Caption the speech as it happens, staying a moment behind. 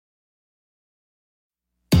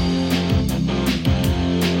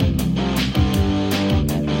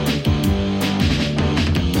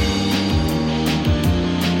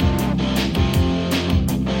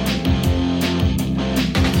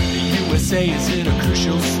today is in a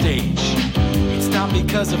crucial stage. It's not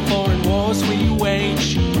because of foreign wars we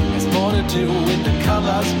wage. It's more to do with the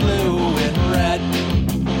colors blue and red.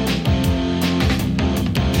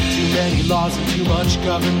 Too many laws and too much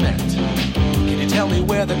government. Can you tell me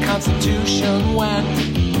where the Constitution went?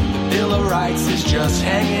 The Bill of Rights is just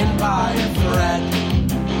hanging by a thread.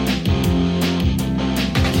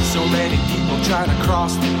 So many people trying to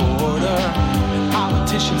cross the border, and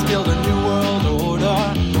politicians build a new world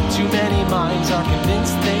order. Too many minds are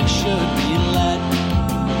convinced they should be led.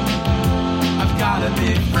 I've gotta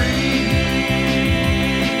be free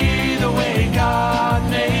the way God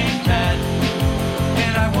made men,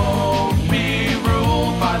 and I won't be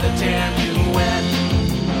ruled by the damn UN.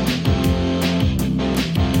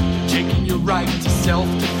 Taking your right to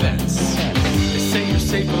self-defense. They say you're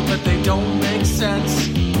safer, but they don't make sense.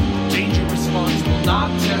 Dangerous ones will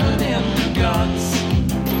not turn into guns.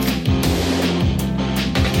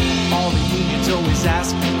 All the unions always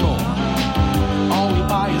ask for more. All we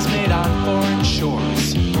buy is made on foreign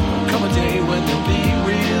shores. There'll come a day when there'll be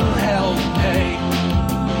real hell to pay.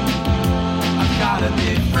 I've gotta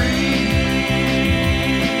be free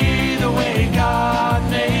the way God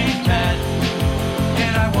made men,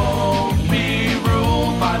 and I won't be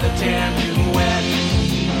ruled by the damn UN.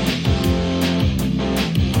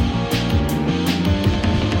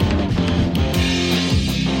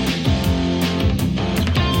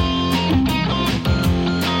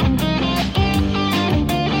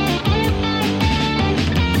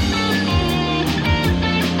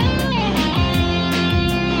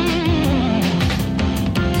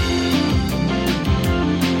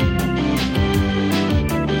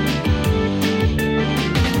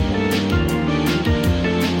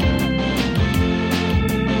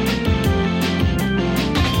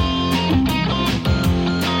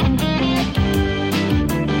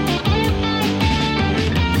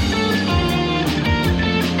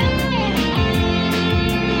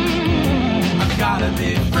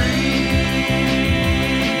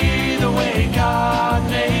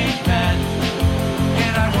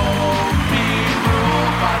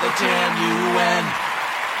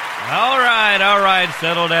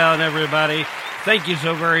 Settle down, everybody. Thank you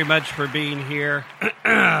so very much for being here.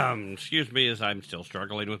 Excuse me as I'm still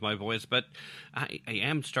struggling with my voice, but I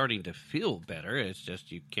am starting to feel better. It's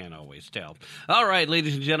just you can't always tell. All right,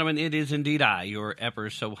 ladies and gentlemen, it is indeed I, your ever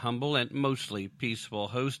so humble and mostly peaceful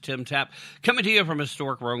host, Tim Tapp, coming to you from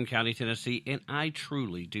historic Roane County, Tennessee, and I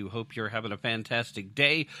truly do hope you're having a fantastic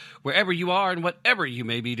day wherever you are and whatever you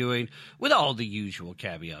may be doing, with all the usual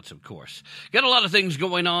caveats, of course. Got a lot of things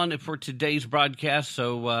going on for today's broadcast,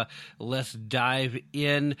 so let's dive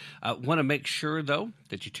in. Want to make sure, though,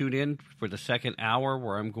 that you tune in for the second hour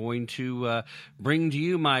where I'm going to bring to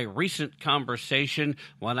you my recent conversation,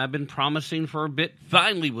 one I've been promising for a bit.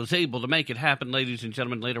 Finally was able to make it happen, ladies and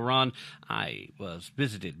gentlemen. Later on, I was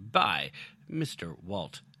visited by Mr.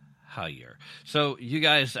 Walt. So you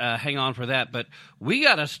guys hang on for that, but we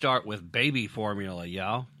got to start with baby formula,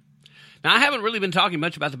 y'all. Now, I haven't really been talking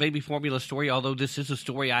much about the baby formula story, although this is a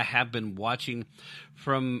story I have been watching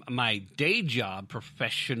from my day job,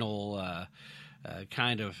 professional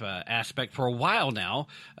aspect for a while now,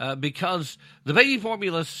 because the baby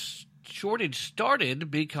formula shortage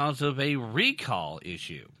started because of a recall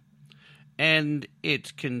issue. And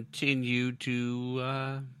it's continued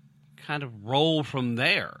to kind of roll from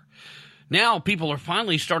there. Now people are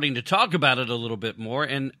finally starting to talk about it a little bit more,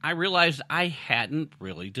 and I realized I hadn't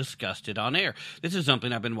really discussed it on air. This is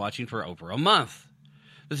something I've been watching for over a month.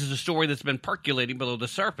 This is a story that's been percolating below the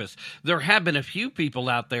surface. There have been a few people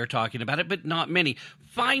out there talking about it, but not many.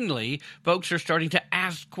 Finally, folks are starting to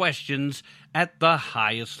ask questions at the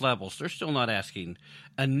highest levels. They're still not asking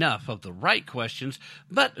enough of the right questions,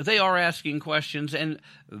 but they are asking questions, and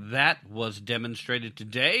that was demonstrated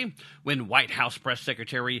today when White House Press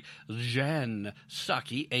Secretary Jen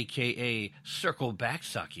Psaki, a.k.a. Circle Back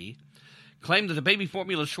Psaki, claimed that the baby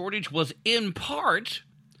formula shortage was in part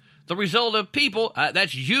the result of people,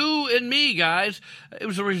 that's you and me, guys. It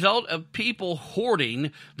was a result of people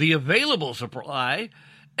hoarding the available supply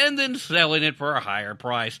and then selling it for a higher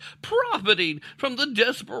price, profiting from the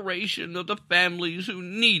desperation of the families who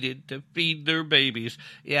needed to feed their babies.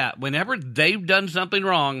 Yeah, whenever they've done something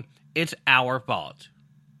wrong, it's our fault.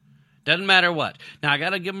 Doesn't matter what. Now, I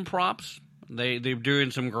got to give them props. They're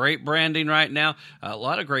doing some great branding right now, a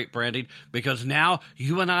lot of great branding, because now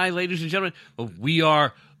you and I, ladies and gentlemen, we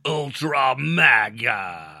are Ultra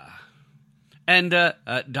MAGA. And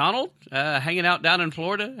Donald, hanging out down in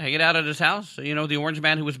Florida, hanging out at his house, you know, the orange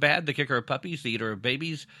man who was bad, the kicker of puppies, the eater of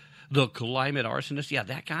babies, the climate arsonist. Yeah,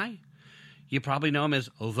 that guy. You probably know him as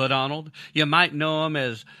the Donald. You might know him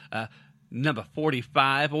as number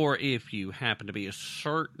 45, or if you happen to be a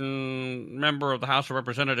certain member of the House of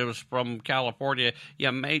Representatives from California,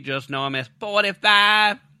 you may just know him as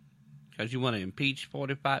 45, because you want to impeach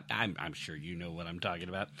 45. I'm sure you know what I'm talking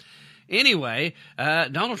about. Anyway,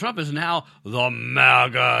 Donald Trump is now the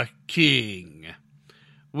MAGA king,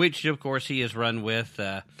 which, of course, he has run with.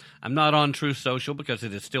 I'm not on Truth Social because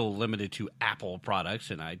it is still limited to Apple products,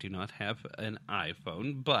 and I do not have an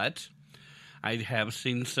iPhone, but I have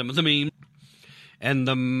seen some of the memes, and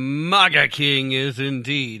the MAGA king is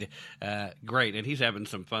indeed great, and he's having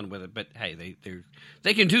some fun with it. But hey,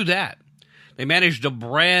 they can do that. They managed to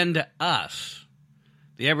brand us,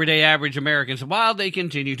 the everyday average Americans, while they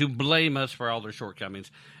continue to blame us for all their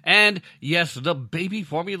shortcomings. And yes, the baby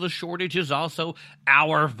formula shortage is also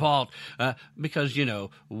our fault because,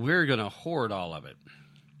 we're going to hoard all of it.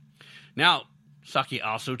 Now, Psaki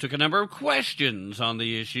also took a number of questions on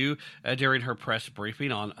the issue during her press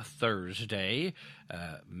briefing on Thursday,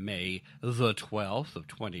 May the 12th of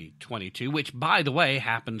 2022, which, by the way,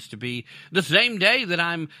 happens to be the same day that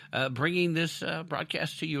I'm bringing this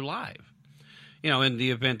broadcast to you live. In the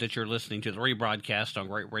event that you're listening to the rebroadcast on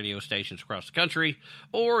great radio stations across the country,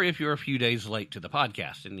 or if you're a few days late to the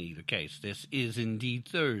podcast. In either case, this is indeed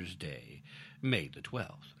Thursday, May the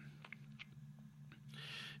 12th.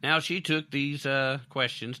 Now, she took these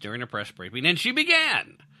questions during a press briefing, and she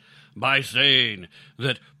began by saying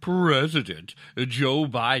that President Joe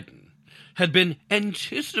Biden had been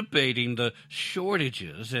anticipating the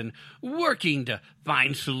shortages and working to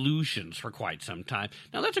find solutions for quite some time.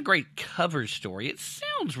 Now, that's a great cover story. It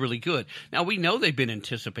sounds really good. Now, we know they've been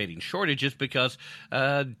anticipating shortages because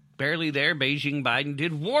barely there, Beijing Biden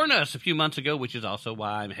did warn us a few months ago, which is also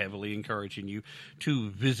why I'm heavily encouraging you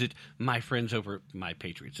to visit my friends over at My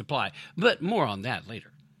Patriot Supply. But more on that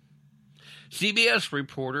later. CBS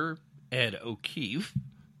reporter Ed O'Keefe,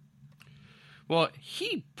 well,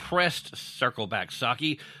 he pressed Circleback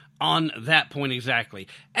Psaki on that point exactly,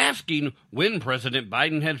 asking when President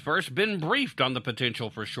Biden had first been briefed on the potential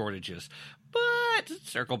for shortages. But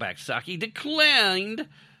Circleback Psaki declined,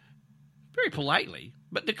 very politely,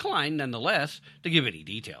 but declined nonetheless to give any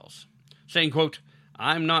details, saying, quote,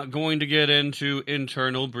 "I'm not going to get into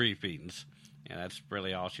internal briefings." Yeah, that's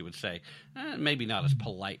really all she would say. Maybe not as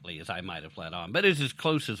politely as I might have let on, but it's as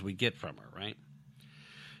close as we get from her, right?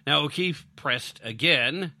 Now, O'Keefe pressed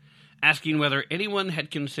again, asking whether anyone had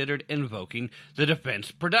considered invoking the Defense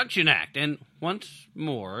Production Act, and once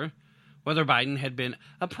more, whether Biden had been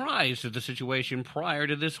apprised of the situation prior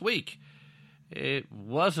to this week. It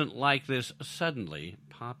wasn't like this suddenly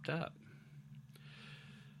popped up.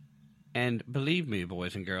 And believe me,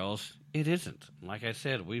 boys and girls, it isn't. Like I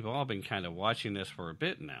said, we've all been kind of watching this for a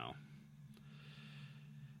bit now.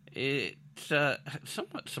 It's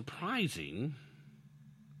somewhat surprising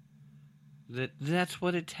that's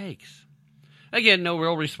what it takes. Again, no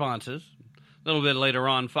real responses. A little bit later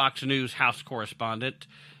on, Fox News House correspondent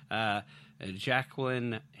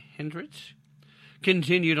Jacqueline Hendricks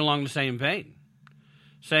continued along the same vein,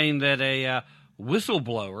 saying that a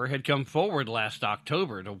whistleblower had come forward last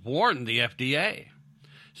October to warn the FDA,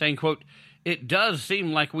 saying, quote, "It does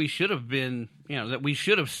seem like we should have been, that we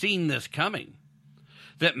should have seen this coming,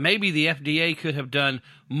 that maybe the FDA could have done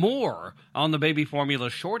more on the baby formula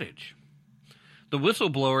shortage. The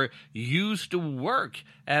whistleblower used to work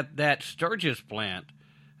at that Sturgis plant,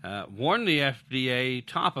 warned the FDA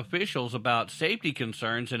top officials about safety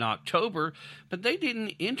concerns in October, but they didn't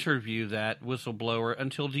interview that whistleblower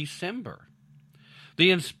until December.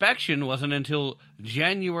 The inspection wasn't until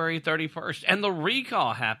January 31st, and the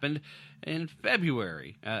recall happened in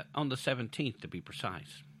February, on the 17th to be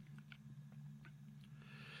precise."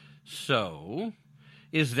 So,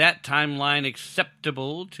 is that timeline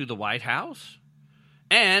acceptable to the White House?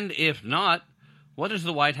 And if not, what is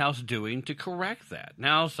the White House doing to correct that?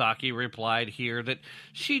 Now, Psaki replied here that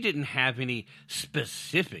she didn't have any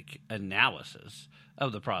specific analysis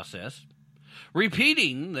of the process,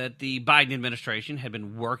 repeating that the Biden administration had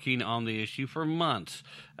been working on the issue for months.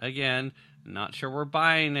 Again, not sure we're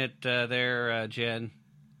buying it there, Jen.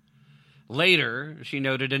 Later, she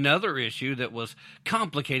noted another issue that was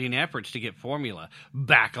complicating efforts to get formula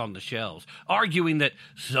back on the shelves, arguing that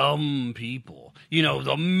some people,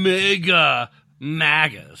 the mega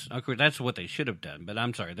MAGAs, of course, that's what they should have done, but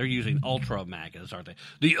I'm sorry, they're using ultra MAGAs, aren't they?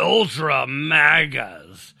 The ultra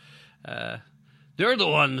MAGAs, they're the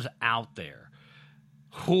ones out there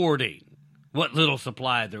hoarding what little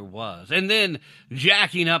supply there was, and then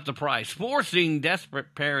jacking up the price, forcing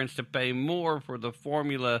desperate parents to pay more for the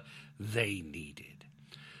formula they needed.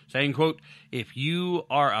 Saying, quote, "If you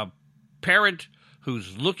are a parent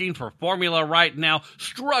who's looking for formula right now,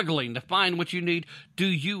 struggling to find what you need, do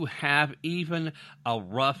you have even a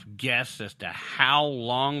rough guess as to how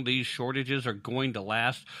long these shortages are going to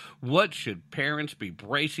last? What should parents be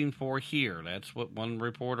bracing for here? That's what one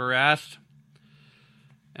reporter asked.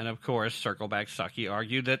 And of course, Circleback Sucky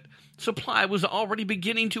argued that supply was already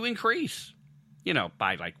beginning to increase,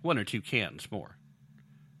 by like 1 or 2 cans more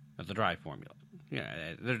of the dry formula.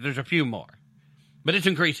 There's a few more. But it's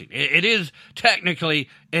increasing. It is technically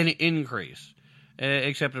an increase.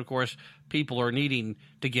 Except, of course, people are needing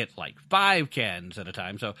to get like 5 cans at a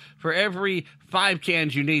time. So for every 5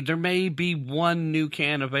 cans you need, there may be 1 new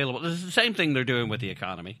can available. This is the same thing they're doing with the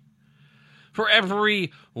economy. For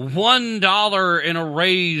every $1 in a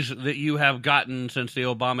raise that you have gotten since the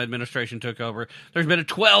Obama administration took over, there's been a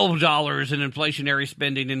 $12 in inflationary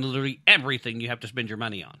spending in literally everything you have to spend your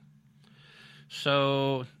money on.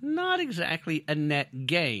 So, not exactly a net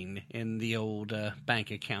gain in the old bank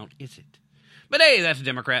account, is it? But hey, that's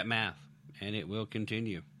Democrat math, and it will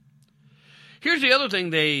continue. Here's the other thing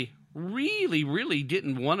they really, really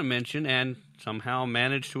didn't want to mention and somehow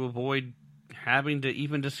managed to avoid having to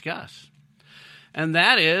even discuss. And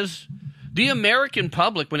that is the American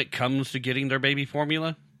public, when it comes to getting their baby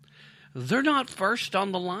formula, they're not first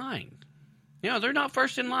on the line. They're not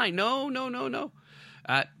first in line. No.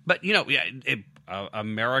 But,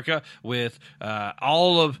 America, with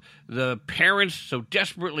all of the parents so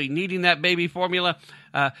desperately needing that baby formula,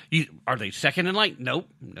 are they second in line? Nope,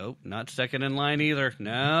 not second in line either.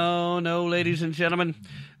 No, ladies and gentlemen.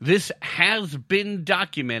 This has been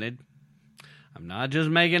documented. I'm not just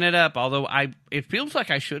making it up, although it feels like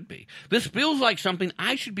I should be. This feels like something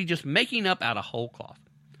I should be just making up out of whole cloth.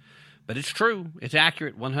 But it's true. It's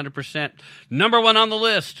accurate, 100%. Number 1 on the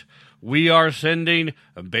list. We are sending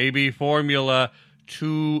baby formula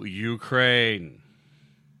to Ukraine.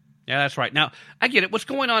 Yeah, that's right. Now, I get it. What's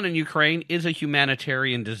going on in Ukraine is a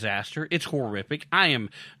humanitarian disaster. It's horrific. I am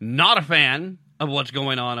not a fan of what's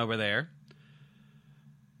going on over there.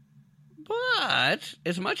 But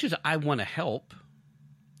as much as I want to help,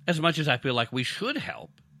 as much as I feel like we should help,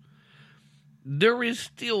 there is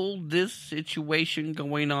still this situation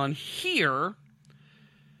going on here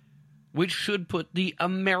which should put the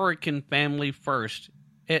American family first,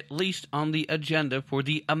 at least on the agenda for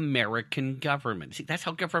the American government. See, that's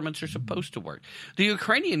how governments are supposed to work. The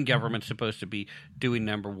Ukrainian government's supposed to be doing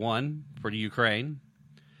number 1 for the Ukraine.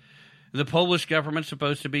 The Polish government's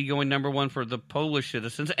supposed to be going number 1 for the Polish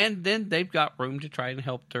citizens, and then they've got room to try and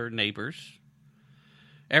help their neighbors.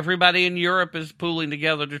 Everybody in Europe is pooling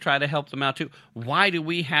together to try to help them out too. Why do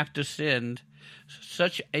we have to send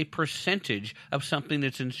such a percentage of something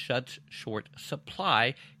that's in such short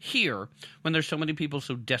supply here when there's so many people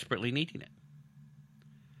so desperately needing it?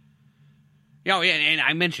 And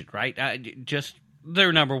I mentioned, right,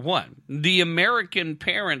 they're number 1. The American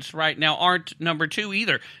parents right now aren't number 2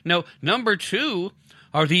 either. No, number 2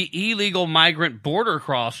 are the illegal migrant border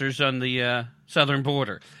crossers on the southern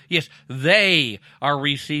border. Yes, they are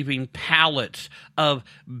receiving pallets of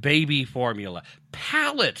baby formula.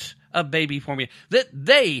 Pallets of baby formula that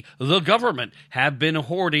they, the government, have been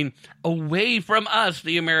hoarding away from us,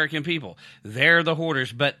 the American people. They're the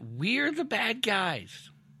hoarders, but we're the bad guys.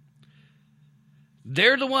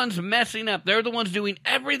 They're the ones messing up. They're the ones doing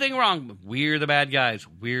everything wrong. But we're the bad guys.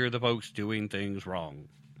 We're the folks doing things wrong.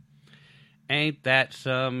 Ain't that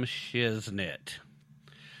some shiznit?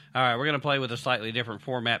 All right, we're going to play with a slightly different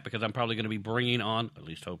format because I'm probably going to be bringing on, at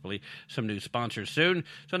least hopefully, some new sponsors soon.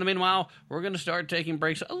 So in the meanwhile, we're going to start taking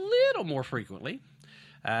breaks a little more frequently.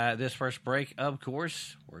 This first break, of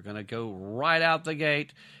course, we're going to go right out the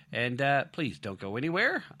gate. And please don't go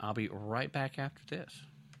anywhere. I'll be right back after this.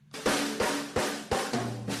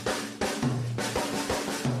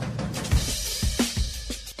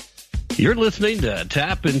 You're listening to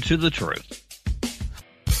Tap Into the Truth.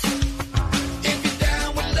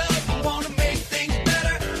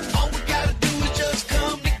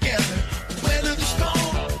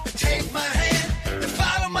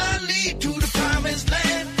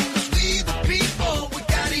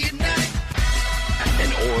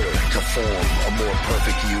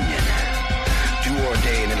 Perfect union. Do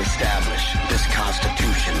ordain and establish this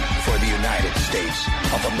Constitution for the United States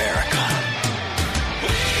of America.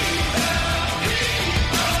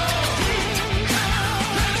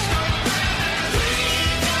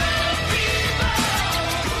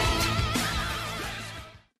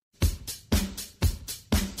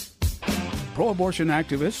 Pro-abortion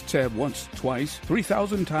activists have once, twice,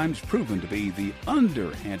 3,000 times proven to be the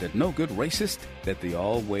underhanded, no-good racist that they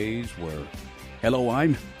always were. Hello,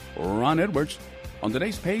 I'm Ron Edwards. On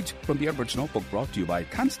today's page from the Edwards Notebook, brought to you by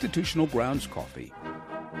Constitutional Grounds Coffee.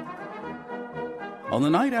 On the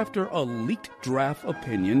night after a leaked draft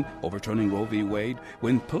opinion overturning Roe v. Wade,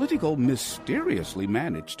 when Politico mysteriously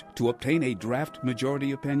managed to obtain a draft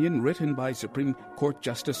majority opinion written by Supreme Court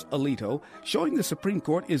Justice Alito, showing the Supreme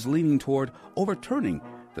Court is leaning toward overturning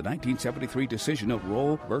the 1973 decision of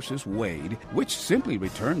Roe v. Wade, which simply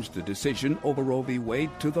returns the decision over Roe v.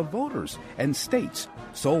 Wade to the voters and states.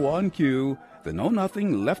 So on cue, the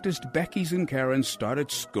know-nothing leftist Beckys and Karens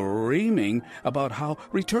started screaming about how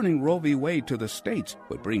returning Roe v. Wade to the states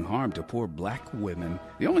would bring harm to poor black women.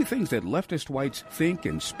 The only things that leftist whites think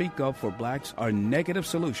and speak of for blacks are negative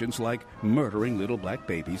solutions like murdering little black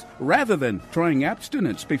babies, rather than trying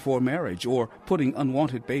abstinence before marriage or putting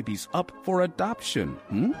unwanted babies up for adoption.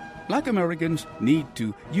 Black Americans need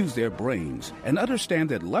to use their brains and understand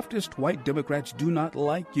that leftist white Democrats do not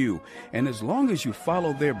like you. And as long as you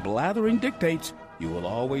follow their blathering dictates, you will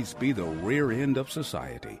always be the rear end of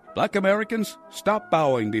society. Black Americans, stop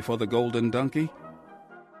bowing before the golden donkey.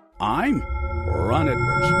 I'm Ron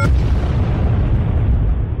Edwards.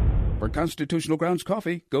 For Constitutional Grounds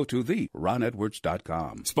Coffee, go to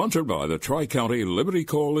theronedwards.com. Sponsored by the Tri-County Liberty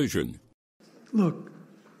Coalition. Look,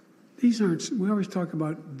 these aren't, we always talk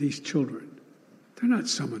about these children. They're not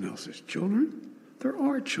someone else's children. They're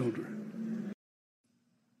our children.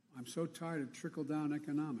 I'm so tired of trickle-down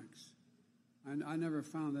economics. I never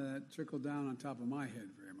found that trickled down on top of my head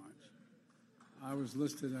very much. I was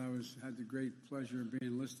listed, had the great pleasure of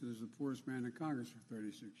being listed as the poorest man in Congress for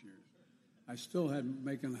 36 years. I still had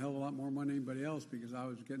making a hell of a lot more money than anybody else because I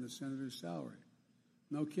was getting a senator's salary.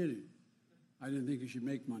 No kidding. I didn't think you should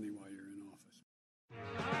make money while you're in office.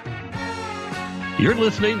 You're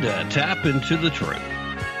listening to Tap Into the Truth.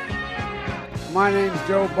 My name's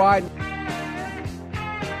Joe Biden.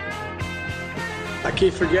 I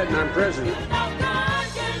keep forgetting I'm president.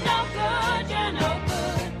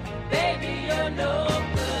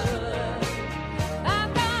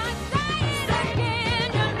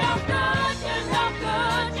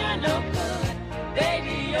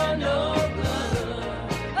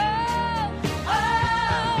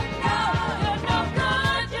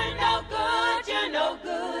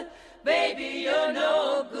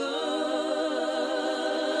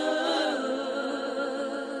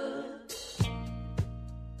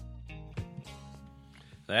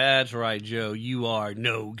 That's right, Joe. You are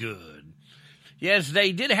no good. Yes,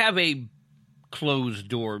 they did have a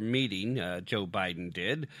closed-door meeting, Joe Biden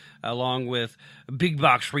did, along with big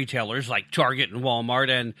box retailers like Target and Walmart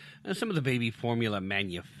and some of the baby formula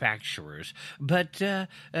manufacturers. But,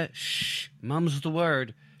 shh, mum's the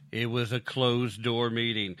word. It was a closed-door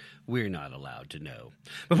meeting. We're not allowed to know.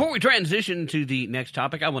 Before we transition to the next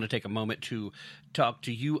topic, I want to take a moment to talk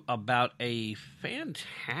to you about a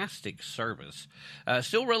fantastic service.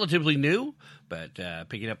 Still relatively new, but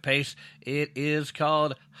picking up pace. It is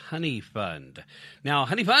called Honey Fund. Now,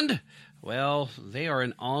 Honey Fund, well, they are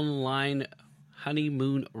an online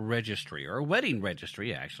honeymoon registry, or wedding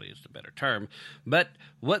registry, actually, is the better term. But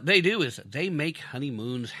what they do is they make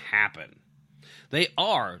honeymoons happen. They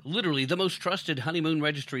are literally the most trusted honeymoon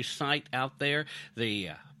registry site out there.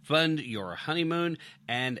 They fund your honeymoon,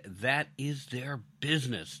 and that is their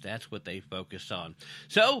business. That's what they focus on.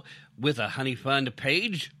 So, with a Honey Fund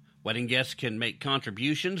page, wedding guests can make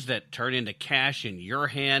contributions that turn into cash in your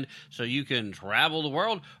hand so you can travel the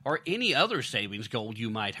world or any other savings goal you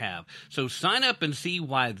might have. So sign up and see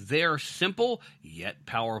why their simple yet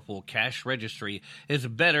powerful cash registry is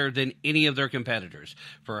better than any of their competitors.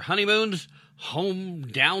 For honeymoons, home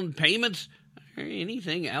down payments, or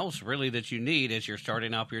anything else really that you need as you're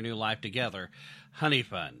starting off your new life together, Honey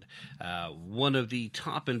Fund. One of the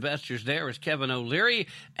top investors there is Kevin O'Leary,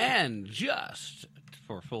 and just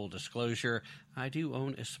for full disclosure, I do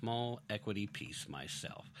own a small equity piece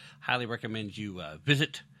myself. Highly recommend you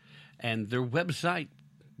visit, and their website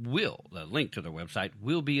the link to their website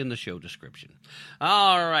will be in the show description.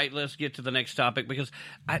 All right, let's get to the next topic, because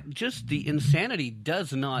the insanity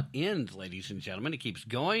does not end, ladies and gentlemen. It keeps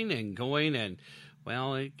going and going, and,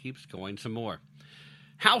 well, it keeps going some more.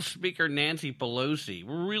 House Speaker Nancy Pelosi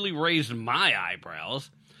really raised my eyebrows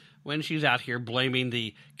when she's out here blaming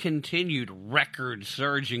the continued record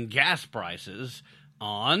surge in gas prices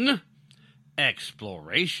on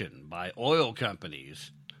exploration by oil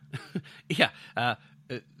companies.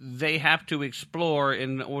 They have to explore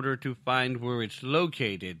in order to find where it's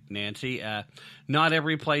located, Nancy. Not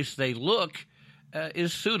every place they look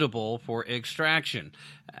is suitable for extraction.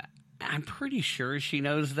 I'm pretty sure she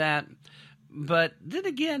knows that, But then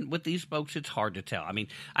again, with these folks, it's hard to tell. I mean,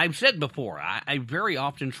 I've said before, I very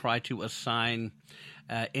often try to assign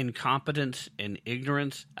incompetence and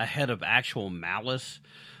ignorance ahead of actual malice.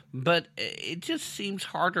 But it just seems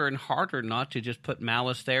harder and harder not to just put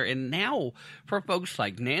malice there. And now, for folks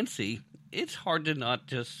like Nancy, it's hard to not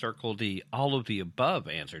just circle the all of the above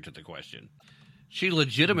answer to the question. She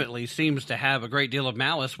legitimately seems to have a great deal of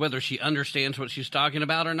malice, whether she understands what she's talking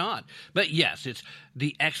about or not. But yes, it's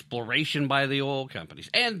the exploration by the oil companies.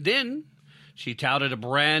 And then she touted a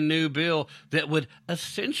brand new bill that would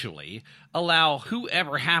essentially allow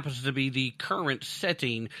whoever happens to be the current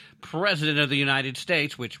sitting president of the United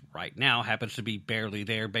States, which right now happens to be barely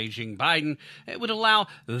there, Beijing Biden, it would allow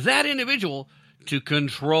that individual to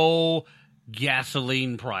control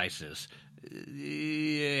gasoline prices.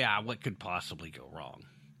 Yeah, what could possibly go wrong?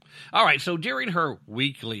 All right, so during her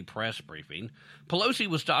weekly press briefing, Pelosi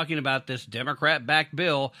was talking about this Democrat-backed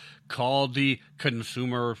bill called the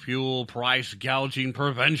Consumer Fuel Price Gouging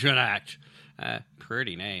Prevention Act.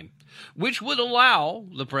 Pretty name. Which would allow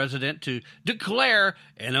the president to declare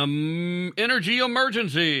an energy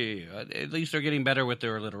emergency. At least they're getting better with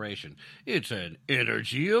their alliteration. It's an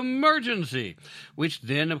energy emergency, which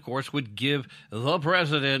then, of course, would give the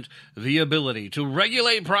president the ability to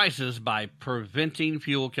regulate prices by preventing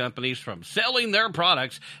fuel companies from selling their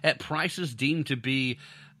products at prices deemed to be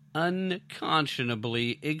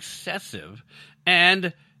unconscionably excessive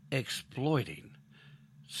and exploiting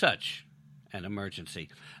such an emergency.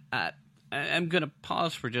 I'm going to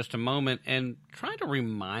pause for just a moment and try to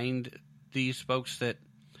remind these folks that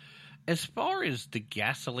as far as the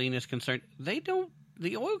gasoline is concerned,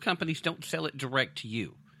 the oil companies don't sell it direct to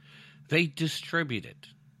you. They distribute it.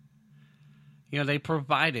 They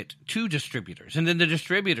provide it to distributors, and then the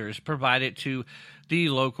distributors provide it to the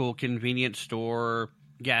local convenience store,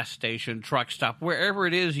 gas station, truck stop, wherever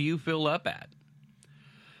it is you fill up at.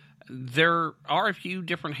 There are a few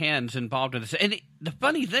different hands involved in this. And the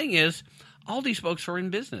funny thing is, all these folks are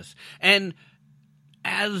in business. And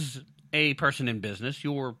as a person in business,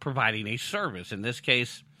 you're providing a service. In this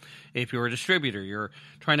case, if you're a distributor, you're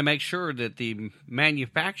trying to make sure that the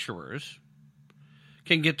manufacturers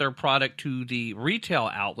can get their product to the retail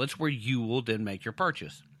outlets where you will then make your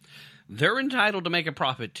purchase. They're entitled to make a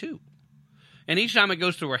profit too. And each time it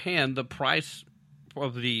goes through a hand, the price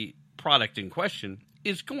of the product in question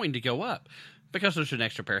is going to go up because there's an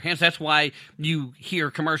extra pair of hands. That's why you hear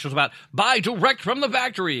commercials about buy direct from the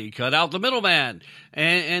factory, cut out the middleman.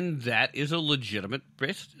 And that is a legitimate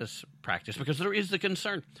business practice because there is the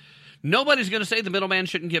concern. Nobody's going to say the middleman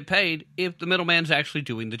shouldn't get paid if the middleman's actually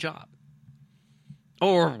doing the job.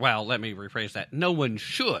 Or, well, let me rephrase that. No one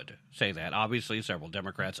should say that. Obviously, several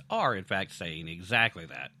Democrats are, in fact, saying exactly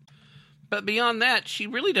that. But beyond that, she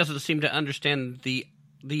really doesn't seem to understand the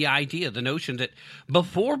idea, the notion that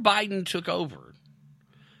before Biden took over,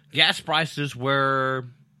 gas prices were,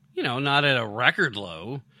 not at a record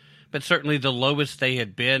low, but certainly the lowest they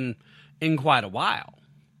had been in quite a while.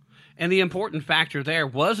 And the important factor there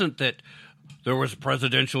wasn't that there was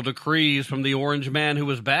presidential decrees from the orange man who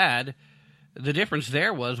was bad. The difference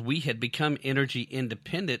there was we had become energy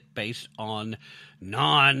independent based on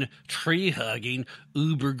non-tree-hugging,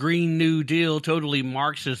 uber-green New Deal, totally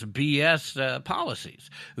Marxist BS policies.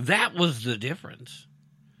 That was the difference.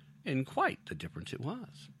 And quite the difference it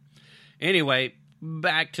was. Anyway,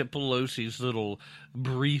 back to Pelosi's little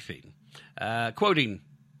briefing. Quoting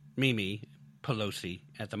Mimi Pelosi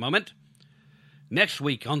at the moment. Next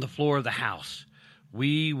week on the floor of the House,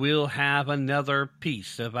 we will have another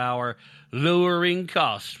piece of our lowering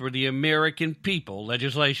costs for the American people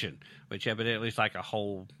legislation, which evidently is like a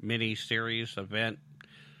whole mini-series event.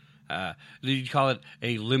 You'd call it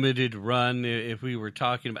a limited run if we were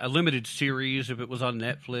talking about a limited series if it was on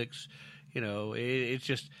Netflix.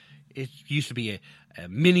 It used to be a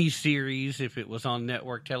mini-series if it was on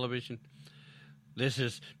network television. This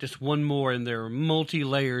is just one more in their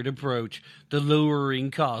multi-layered approach, the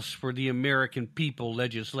lowering costs for the American people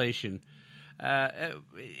legislation.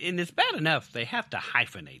 And it's bad enough they have to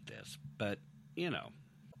hyphenate this, but,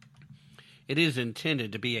 it is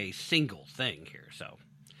intended to be a single thing here. So,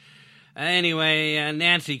 anyway,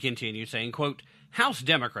 Nancy continued saying, quote, House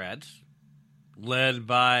Democrats, led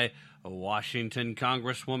by Washington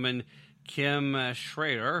Congresswoman Kim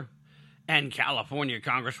Schrader and California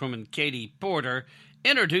Congresswoman Katie Porter,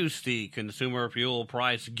 introduced the Consumer Fuel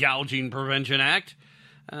Price Gouging Prevention Act,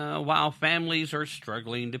 while families are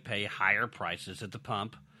struggling to pay higher prices at the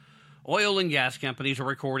pump. Oil and gas companies are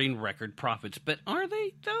recording record profits. But are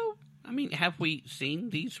they, though? I mean, have we seen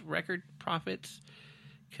these record profits?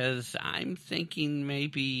 Because I'm thinking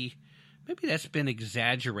maybe maybe that's been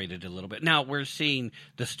exaggerated a little bit. Now, we're seeing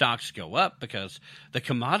the stocks go up because the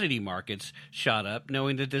commodity markets shot up,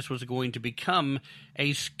 knowing that this was going to become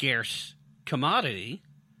a scarce commodity.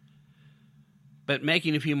 But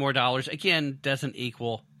making a few more dollars, again, doesn't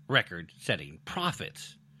equal record-setting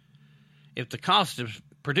profits. If the cost of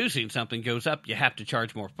producing something goes up, you have to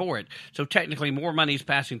charge more for it. So technically more money is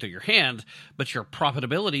passing through your hands, but your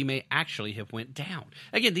profitability may actually have went down.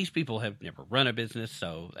 Again, these people have never run a business,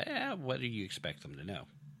 so what do you expect them to know?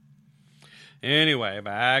 Anyway,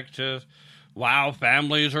 back to while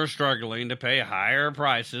families are struggling to pay higher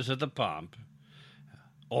prices at the pump,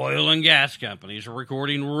 oil and gas companies are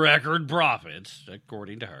recording record profits,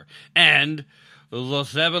 according to her, and the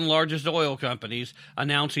 7 largest oil companies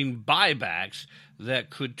announcing buybacks that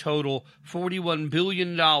could total $41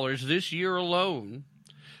 billion this year alone.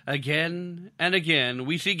 Again and again,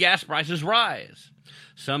 we see gas prices rise.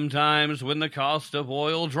 Sometimes when the cost of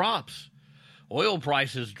oil drops, oil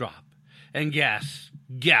prices drop, and gas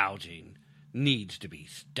gouging needs to be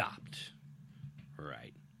stopped.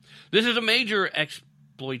 Right. This is a major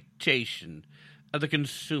exploitation of the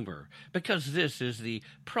consumer because this is the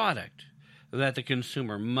product that the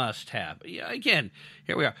consumer must have. Yeah, again,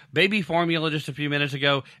 here we are. Baby formula just a few minutes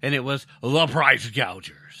ago, and it was the price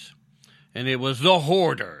gougers. And it was the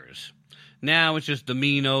hoarders. Now it's just the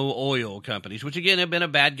mean oil companies, which again have been a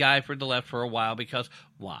bad guy for the left for a while because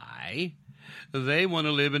why? They want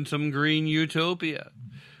to live in some green utopia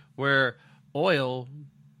where oil,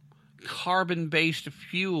 carbon-based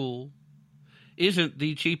fuel, isn't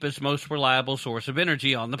the cheapest, most reliable source of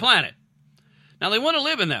energy on the planet. Now they want to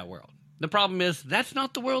live in that world. The problem is that's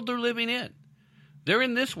not the world they're living in. They're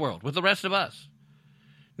in this world with the rest of us.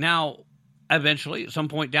 Now, eventually, at some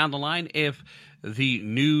point down the line, if the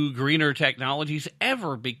new, greener technologies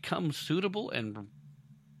ever become suitable and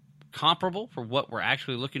comparable for what we're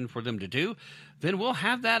actually looking for them to do, then we'll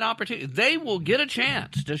have that opportunity. They will get a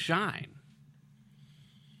chance to shine.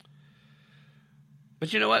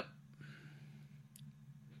 But you know what?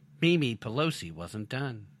 Mimi Pelosi wasn't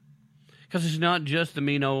done. Because it's not just the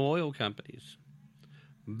mean oil companies.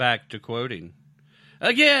 Back to quoting.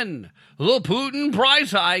 Again, the Putin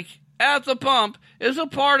price hike at the pump is a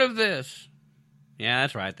part of this. Yeah,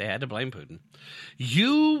 that's right. They had to blame Putin.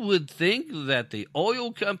 You would think that the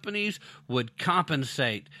oil companies would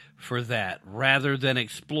compensate for that rather than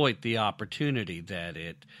exploit the opportunity that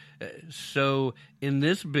it... So in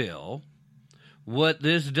this bill, what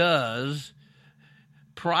this does...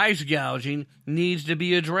 price gouging needs to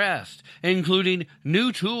be addressed, including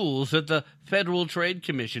new tools at the Federal Trade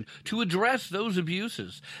Commission to address those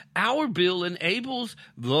abuses. Our bill enables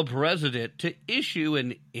the president to issue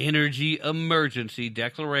an energy emergency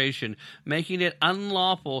declaration, making it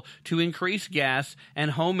unlawful to increase gas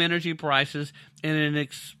and home energy prices in an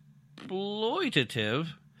exploitative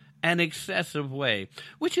and excessive way,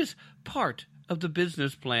 which is part of the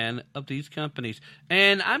business plan of these companies.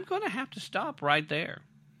 And I'm going to have to stop right there.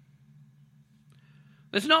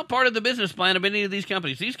 It's not part of the business plan of any of these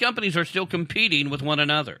companies. These companies are still competing with one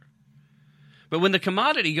another. But when the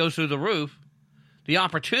commodity goes through the roof, the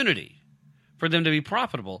opportunity for them to be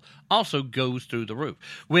profitable also goes through the roof.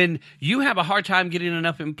 When you have a hard time getting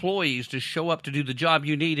enough employees to show up to do the job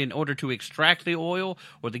you need in order to extract the oil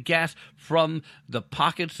or the gas from the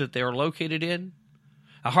pockets that they're located in,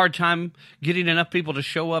 a hard time getting enough people to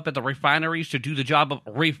show up at the refineries to do the job of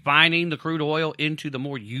refining the crude oil into the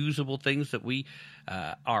more usable things that we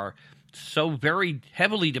are so very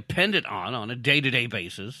heavily dependent on a day-to-day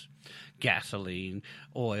basis. Gasoline,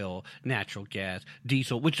 oil, natural gas,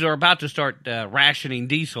 diesel, which they're about to start rationing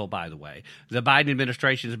diesel, by the way. The Biden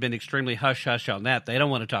administration has been extremely hush-hush on that. They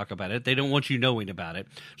don't want to talk about it. They don't want you knowing about it.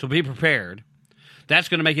 So be prepared. That's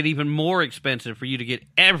going to make it even more expensive for you to get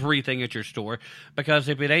everything at your store because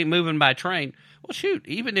if it ain't moving by train, well, shoot,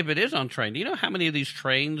 even if it is on train, do you know how many of these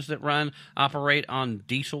trains that operate on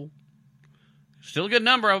diesel? Still a good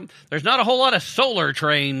number of them. There's not a whole lot of solar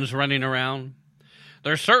trains running around.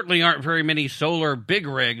 There certainly aren't very many solar big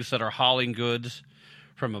rigs that are hauling goods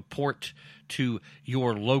from a port to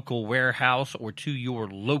your local warehouse or to your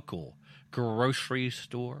local grocery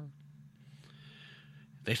store.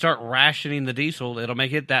 They start rationing the diesel, it'll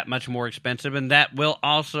make it that much more expensive, and that will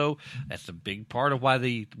also, that's a big part of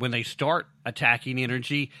why when they start attacking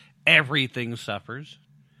energy, everything suffers.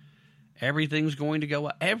 Everything's going to go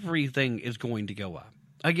up. Everything is going to go up.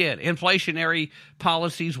 Again, inflationary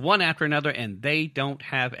policies, one after another, and they don't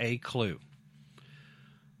have a clue.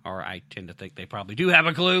 Or I tend to think they probably do have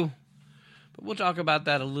a clue. But we'll talk about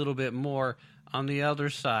that a little bit more on the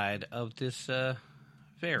other side of this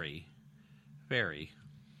very, very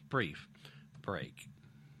brief break.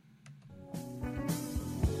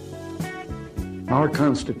 Our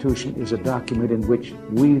Constitution is a document in which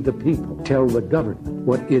we, the people, tell the government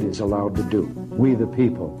what it is allowed to do. We, the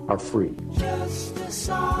people, are free. Just a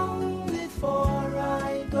song before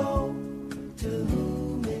I go, to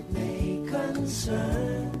whom it may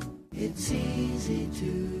concern. It's easy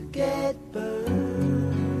to get burned.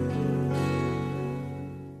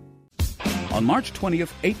 On March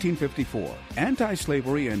 20th, 1854,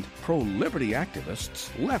 anti-slavery and pro-liberty activists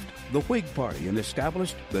left the Whig Party and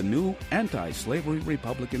established the new anti-slavery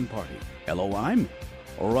Republican Party. Hello, I'm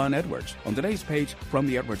Ron Edwards. On today's page from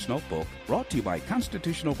the Edwards Notebook, brought to you by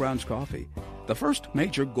Constitutional Grounds Coffee. The first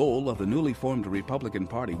major goal of the newly formed Republican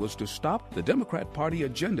Party was to stop the Democrat Party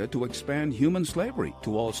agenda to expand human slavery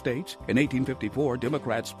to all states. In 1854,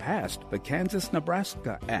 Democrats passed the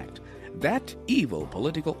Kansas-Nebraska Act. That evil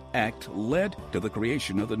political act led to the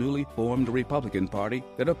creation of the newly formed Republican Party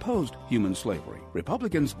that opposed human slavery.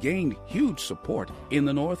 Republicans gained huge support in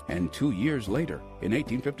the North, and 2 years later, in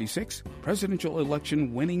 1856, presidential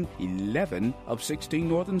election winning 11 of 16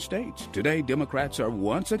 northern states. Today, Democrats are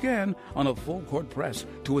once again on a full-court press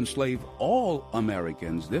to enslave all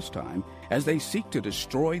Americans this time as they seek to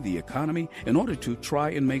destroy the economy in order to try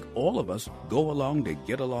and make all of us go along to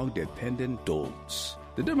get along dependent dolts.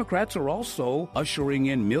 The Democrats are also ushering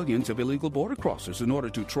in millions of illegal border crossers in order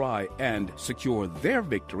to try and secure their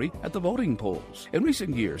victory at the voting polls. In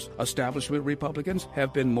recent years, establishment Republicans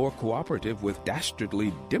have been more cooperative with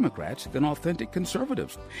dastardly Democrats than authentic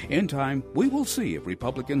conservatives. In time, we will see if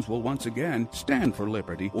Republicans will once again stand for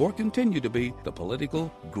liberty or continue to be the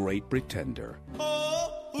political great pretender.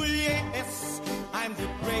 Oh, yes, I'm the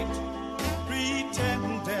great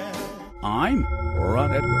pretender. I'm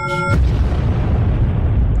Ron Edwards.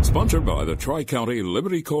 Sponsored by the Tri-County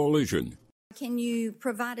Liberty Coalition. Can you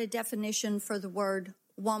provide a definition for the word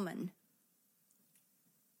woman?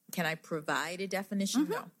 Can I provide a definition?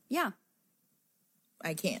 Mm-hmm. No. Yeah.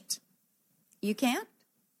 I can't. You can't?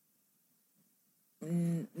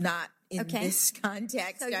 Not in this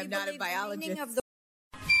context. So I'm not a biologist.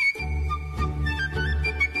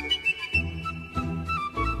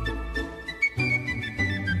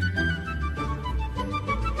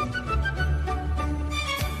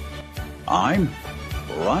 I'm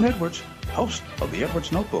Ron Edwards, host of the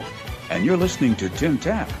Edwards Notebook, and you're listening to Tim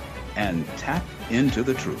Tapp and Tap into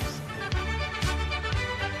the Truth.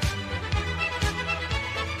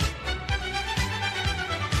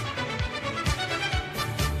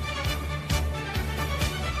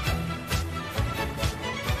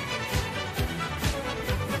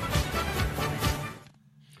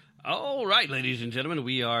 All right, ladies and gentlemen,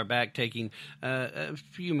 we are back taking a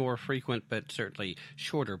few more frequent but certainly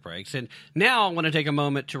shorter breaks. And now I want to take a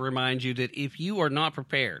moment to remind you that if you are not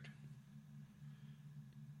prepared,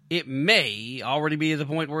 it may already be at the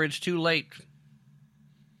point where it's too late.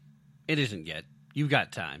 It isn't yet. You've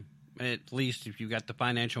got time, at least if you've got the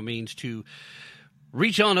financial means to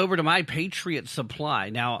reach on over to My Patriot Supply.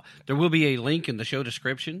 Now, there will be a link in the show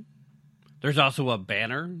description. There's also a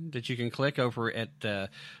banner that you can click over at the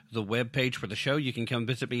webpage for the show. You can come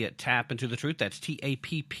visit me at Tap Into the Truth. That's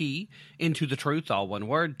TAPP, Into the Truth, all one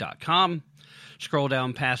word, .com. Scroll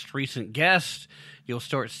down past recent guests. You'll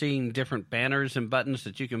start seeing different banners and buttons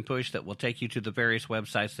that you can push that will take you to the various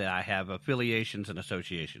websites that I have affiliations and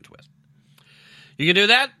associations with. You can do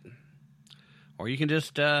that, or you can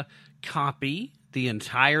just copy the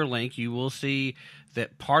entire link. You will see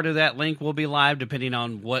that part of that link will be live depending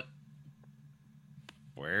on what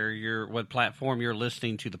platform you're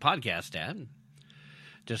listening to the podcast at.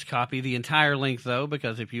 Just copy the entire link, though,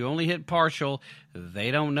 because if you only hit partial,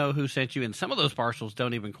 they don't know who sent you, and some of those partials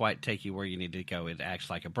don't even quite take you where you need to go. It acts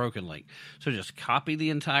like a broken link. So just copy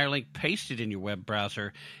the entire link, paste it in your web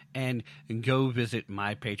browser, and go visit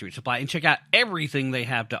My Patriot Supply and check out everything they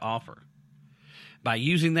have to offer. By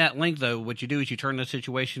using that link, though, what you do is you turn the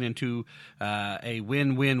situation into a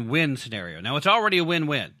win-win-win scenario. Now, it's already a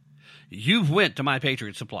win-win. You've went to My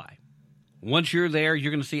Patriot Supply. Once you're there,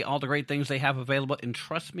 you're going to see all the great things they have available. And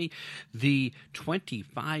trust me, the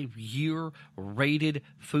 25-year rated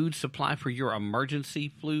food supply for your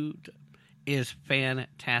emergency food is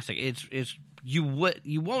fantastic. You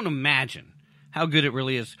won't imagine how good it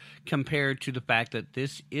really is compared to the fact that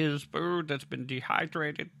this is food that's been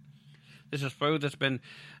dehydrated. This is food that's been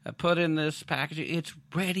put in this packaging. It's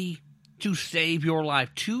ready to save your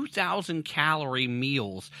life. 2,000 calorie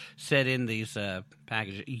meals set in these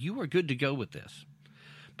packages. You are good to go with this.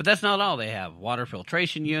 But that's not all. They have water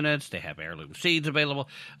filtration units. They have heirloom seeds available.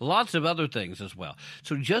 Lots of other things as well.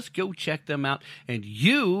 So just go check them out, and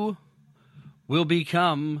you will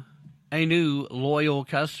become a new loyal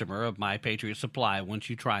customer of My Patriot Supply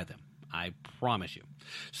once you try them. I promise you.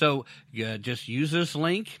 So just use this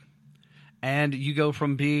link, and you go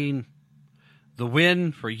from being the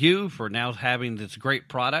win for you for now having this great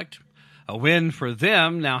product, a win for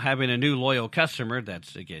them now having a new loyal customer,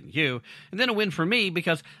 that's, again, you, and then a win for me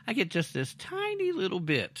because I get just this tiny little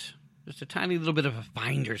bit, just a tiny little bit of a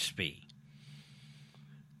finder's fee.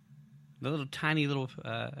 The little tiny little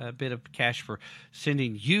bit of cash for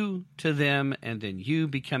sending you to them and then you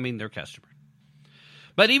becoming their customer.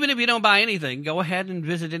 But even if you don't buy anything, go ahead and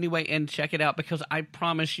visit anyway and check it out, because I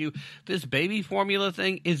promise you this baby formula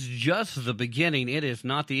thing is just the beginning. It is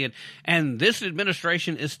not the end. And this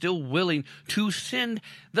administration is still willing to send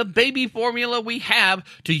the baby formula we have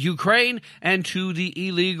to Ukraine and to the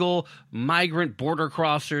illegal migrant border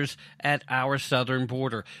crossers at our southern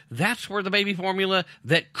border. That's where the baby formula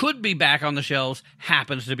that could be back on the shelves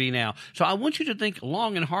happens to be now. So I want you to think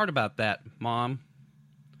long and hard about that, Mom.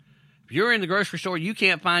 You're in the grocery store, you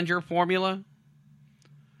can't find your formula,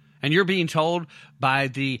 and you're being told by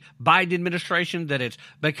the Biden administration that it's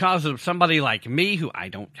because of somebody like me, who I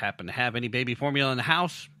don't happen to have any baby formula in the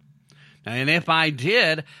house. And if I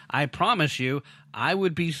did, I promise you, I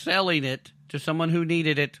would be selling it to someone who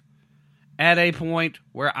needed it at a point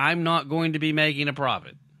where I'm not going to be making a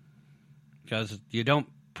profit. Because you don't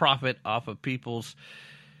profit off of people's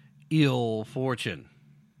ill fortune.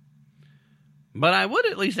 But I would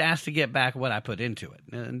at least ask to get back what I put into it.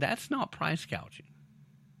 And that's not price gouging.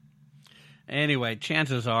 Anyway,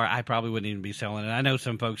 chances are I probably wouldn't even be selling it. I know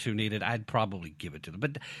some folks who need it. I'd probably give it to them.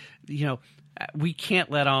 But, you know, we can't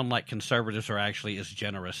let on like conservatives are actually as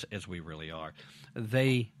generous as we really are.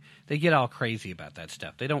 They get all crazy about that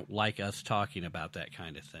stuff. They don't like us talking about that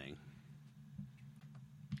kind of thing.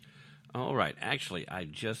 All right. Actually, I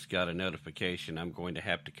just got a notification. I'm going to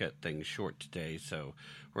have to cut things short today, so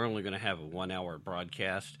we're only going to have a 1-hour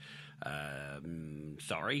broadcast.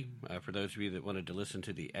 Sorry for those of you that wanted to listen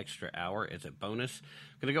to the extra hour as a bonus.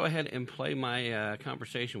 I'm going to go ahead and play my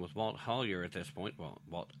conversation with Walt Hollier at this point. Well,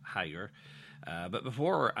 Walt Hollier. But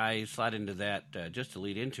before I slide into that, just to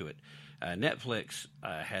lead into it, Netflix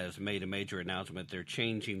has made a major announcement. They're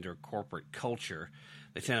changing their corporate culture.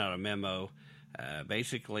 They sent out a memo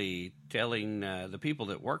basically telling the people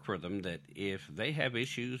that work for them that if they have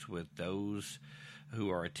issues with those who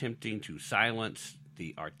are attempting to silence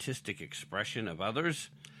the artistic expression of others,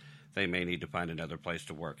 they may need to find another place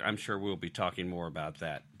to work. I'm sure we'll be talking more about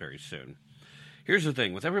that very soon. Here's the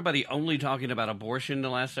thing. With everybody only talking about abortion the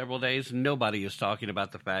last several days, nobody is talking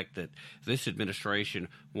about the fact that this administration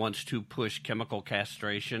wants to push chemical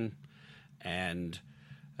castration and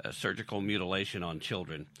surgical mutilation on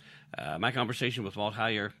children. My conversation with Walt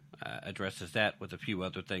Hollier addresses that with a few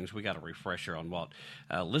other things. We got a refresher on Walt.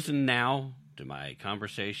 Listen now to my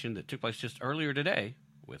conversation that took place just earlier today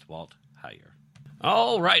with Walt Hollier.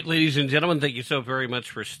 All right, ladies and gentlemen, thank you so very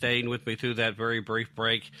much for staying with me through that very brief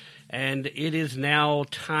break. And it is now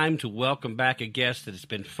time to welcome back a guest that it's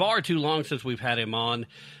been far too long since we've had him on,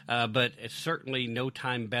 but it's certainly no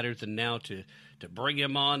time better than now to bring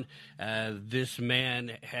him on. This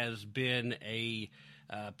man has been a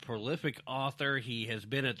prolific author. He has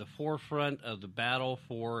been at the forefront of the battle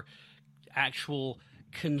for actual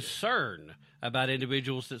concern about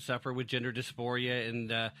individuals that suffer with gender dysphoria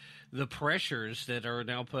and the pressures that are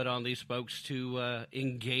now put on these folks to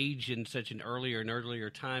engage in such an earlier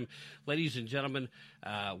time. Ladies and gentlemen,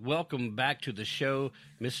 welcome back to the show,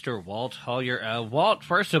 Mr. Walt Hollier. Walt,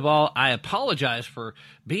 first of all, I apologize for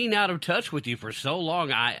being out of touch with you for so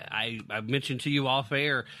long. I mentioned to you off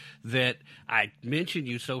air that I mentioned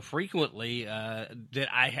you so frequently that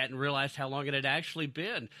I hadn't realized how long it had actually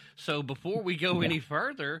been. So before we go any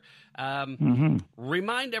further,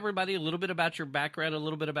 remind everybody a little bit about your background, a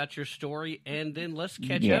little bit about your story, and then let's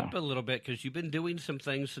catch up a little bit because you've been doing some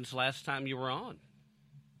things since last time you were on.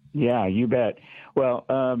 Yeah, you bet. Well,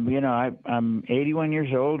 I'm 81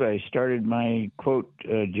 years old. I started my, quote,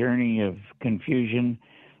 journey of confusion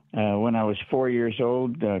when I was 4 years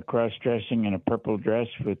old, cross-dressing in a purple dress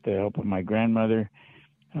with the help of my grandmother.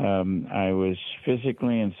 I was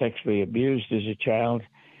physically and sexually abused as a child,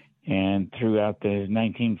 and throughout the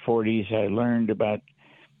 1940s, I learned about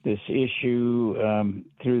this issue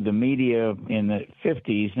through the media in the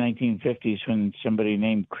 1950s, when somebody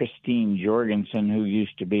named Christine Jorgensen, who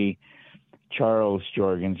used to be Charles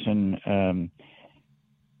Jorgensen,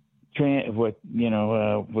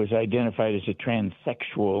 was identified as a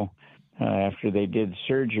transsexual after they did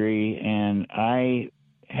surgery. And I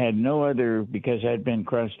had no other, because I'd been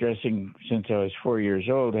cross-dressing since I was 4 years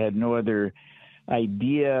old, had no other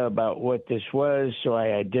idea about what this was, so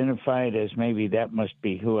I identified as maybe that must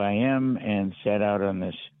be who I am and set out on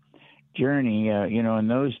this journey. In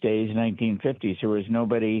those days, 1950s, there was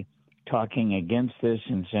nobody talking against this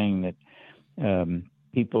and saying that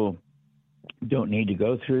people don't need to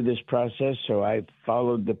go through this process. So I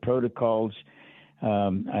followed the protocols.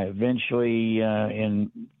 I eventually,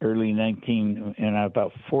 in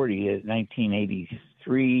about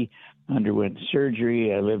 1983, underwent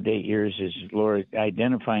surgery. I lived 8 years as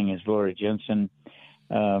identifying as Laura Jensen,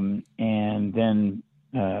 and then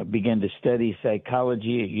began to study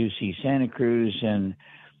psychology at UC Santa Cruz. And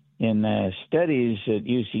in the studies at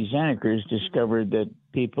UC Santa Cruz, discovered that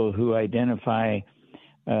people who identify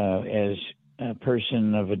as a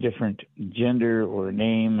person of a different gender or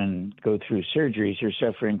name and go through surgeries are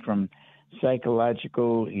suffering from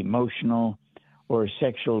psychological, emotional, or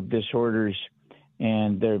sexual disorders.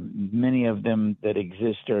 And there many of them that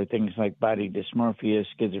exist are things like body dysmorphia,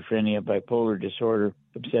 schizophrenia, bipolar disorder,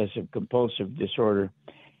 obsessive compulsive disorder,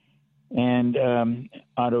 and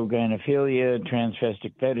autogynephilia,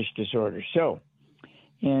 transvestic fetish disorder. So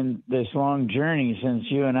in this long journey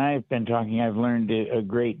since you and I have been talking, I've learned a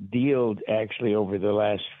great deal actually over the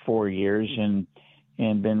last 4 years, and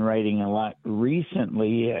been writing a lot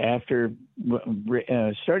recently after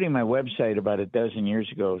starting my website about a dozen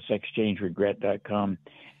years ago, sexchangeregret.com.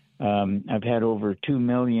 I've had over 2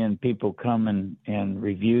 million people come and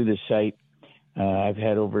review the site. I've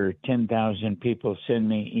had over 10,000 people send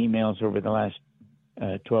me emails over the last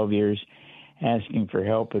 12 years asking for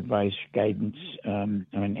help, advice, guidance,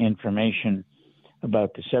 and information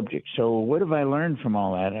about the subject. So what have I learned from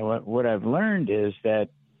all that? What I've learned is that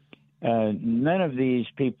none of these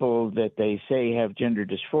people that they say have gender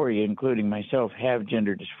dysphoria, including myself, have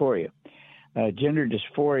gender dysphoria. Gender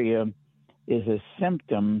dysphoria is a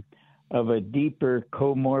symptom of a deeper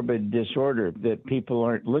comorbid disorder that people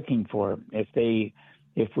aren't looking for.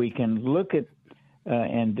 If we can look at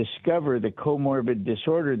and discover the comorbid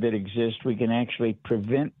disorder that exists, we can actually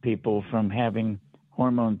prevent people from having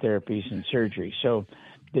hormone therapies and surgery. So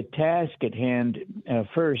the task at hand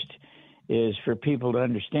first is for people to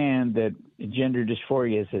understand that gender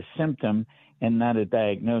dysphoria is a symptom and not a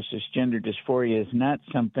diagnosis. Gender dysphoria is not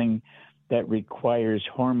something that requires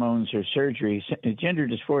hormones or surgery. Gender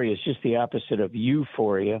dysphoria is just the opposite of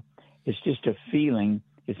euphoria. It's just a feeling.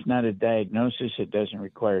 It's not a diagnosis. It doesn't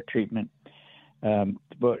require treatment.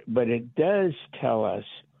 But it does tell us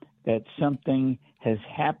that something has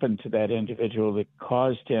happened to that individual that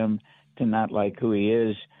caused him to not like who he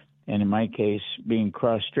is, and in my case, being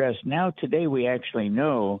cross-dressed. Now, today, we actually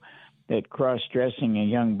know that cross-dressing a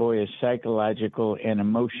young boy is psychological and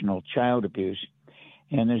emotional child abuse.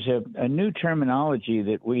 And there's a new terminology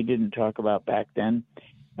that we didn't talk about back then,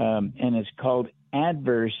 and it's called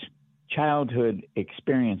adverse childhood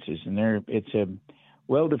experiences. And it's a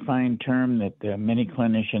well-defined term that many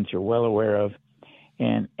clinicians are well aware of.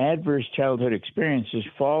 And adverse childhood experiences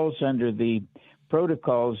falls under the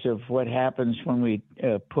protocols of what happens when we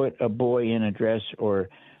put a boy in a dress or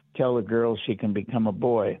tell a girl she can become a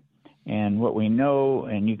boy. And what we know,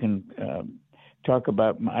 and you can talk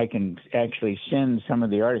about, I can actually send some of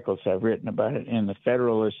the articles I've written about it in the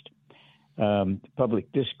Federalist,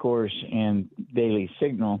 Public Discourse, and Daily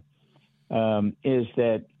Signal, is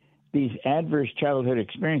that these adverse childhood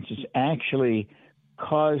experiences actually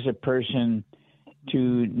cause a person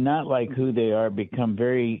to not like who they are, become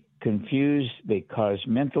very confused. They cause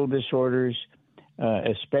mental disorders,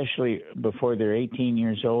 especially before they're 18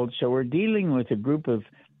 years old. So we're dealing with a group of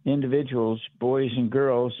individuals, boys and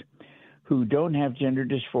girls, who don't have gender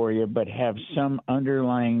dysphoria but have some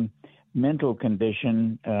underlying mental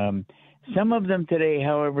condition. Some of them today,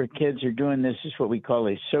 however, kids are doing this is what we call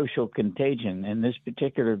a social contagion. And this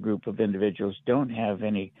particular group of individuals don't have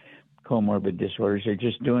any comorbid disorders. They're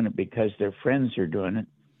just doing it because their friends are doing it.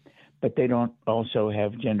 But they don't also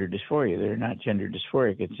have gender dysphoria. They're not gender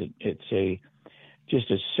dysphoric. It's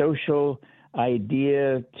just a social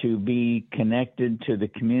idea to be connected to the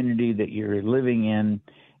community that you're living in.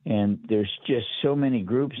 And there's just so many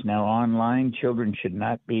groups now online. Children should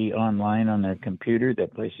not be online on their computer.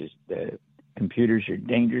 The computers are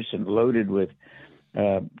dangerous and loaded with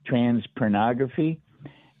trans pornography,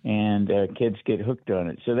 and kids get hooked on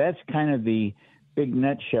it. So that's kind of the big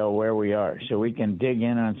nutshell where we are. So we can dig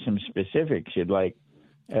in on some specifics you'd like,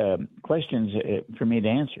 questions for me to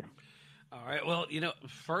answer. All right. Well,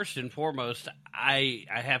 first and foremost, I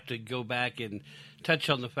have to go back and touch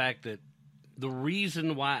on the fact that the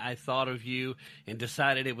reason why I thought of you and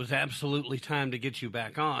decided it was absolutely time to get you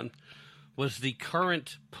back on was the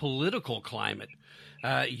current political climate.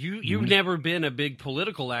 You've never been a big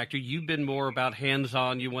political actor. You've been more about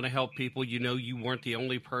hands-on. You want to help people. You weren't the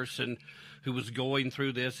only person who was going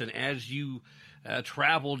through this. And as you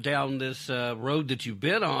traveled down this road that you've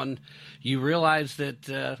been on, you realize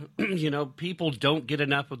that, people don't get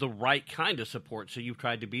enough of the right kind of support. So you've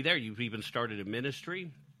tried to be there. You've even started a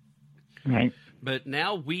ministry. Right. But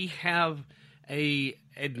now we have a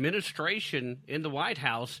administration in the White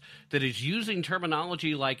House that is using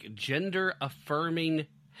terminology like gender-affirming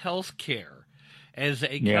health care as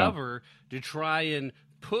a cover to try and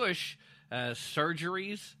push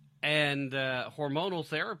surgeries and hormonal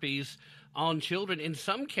therapies on children, in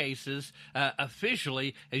some cases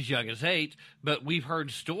officially as young as 8, but we've heard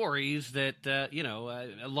stories that,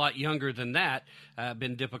 a lot younger than that,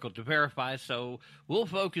 been difficult to verify. So we'll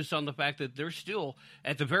focus on the fact that they're still,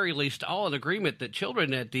 at the very least, all in agreement that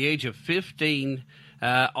children at the age of 15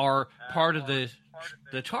 are part of the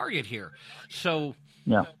target here. So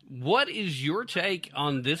what is your take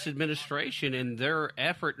on this administration and their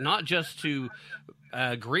effort not just to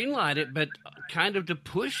greenlight it, but kind of to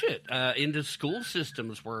push it into school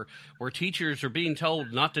systems where teachers are being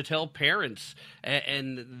told not to tell parents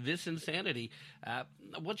and this insanity?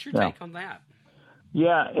 What's your take on that?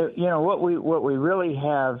 Yeah, what we really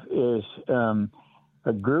have is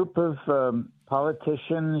a group of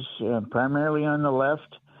politicians, primarily on the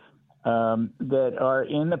left, that are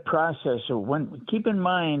in the process of keep in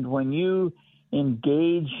mind, when you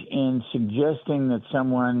engage in suggesting that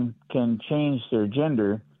someone can change their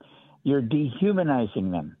gender, you're dehumanizing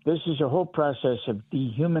them. This is a whole process of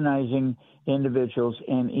dehumanizing individuals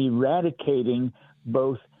and eradicating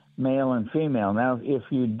both male and female. Now, if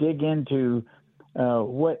you dig into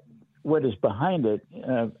what is behind it,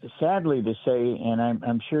 sadly to say, and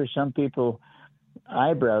I'm sure some people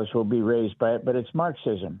eyebrows will be raised by it, but it's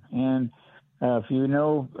Marxism. And if you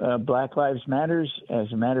know Black Lives Matters,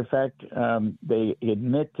 as a matter of fact, they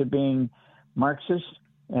admit to being Marxist.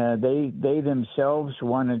 They themselves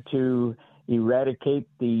wanted to eradicate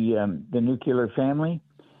the nuclear family,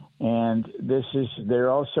 and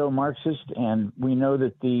they're also Marxist. And we know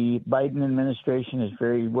that the Biden administration is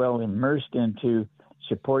very well immersed into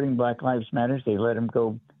supporting Black Lives Matters. They let them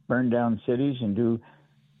go burn down cities and do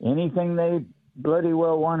anything they bloody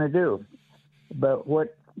well want to do. But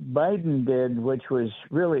what Biden did, which was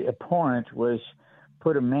really abhorrent, was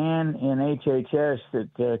put a man in HHS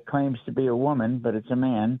that claims to be a woman, but it's a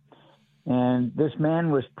man. And this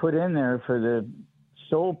man was put in there for the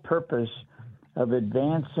sole purpose of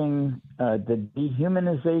advancing the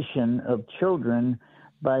dehumanization of children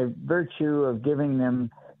by virtue of giving them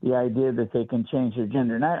the idea that they can change their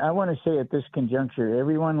gender. And I want to say at this conjuncture,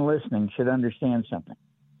 everyone listening should understand something.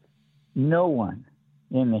 No one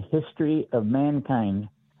in the history of mankind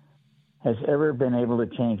has ever been able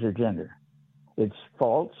to change their gender. It's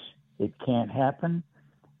false. It can't happen.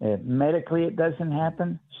 Medically, it doesn't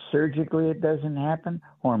happen. Surgically, it doesn't happen.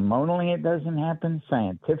 Hormonally, it doesn't happen.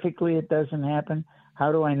 Scientifically, it doesn't happen.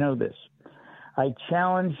 How do I know this? I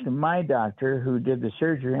challenged my doctor who did the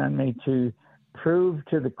surgery on me to prove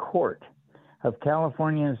to the court of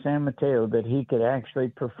California and San Mateo that he could actually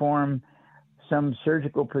perform some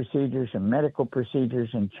surgical procedures and medical procedures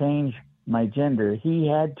and change my gender. He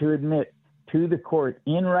had to admit to the court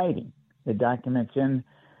in writing, the documents in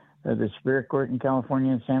the Superior Court in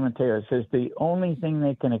California and San Mateo, it says the only thing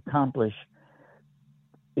they can accomplish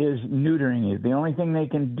is neutering you. The only thing they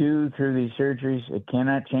can do through these surgeries, it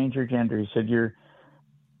cannot change your gender. He said your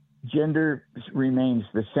gender remains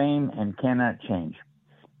the same and cannot change.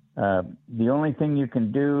 The only thing you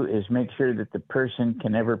can do is make sure that the person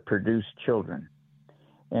can never produce children.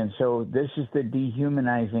 And so this is the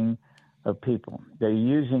dehumanizing of people. They're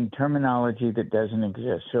using terminology that doesn't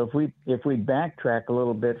exist. So if we backtrack a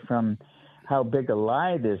little bit from how big a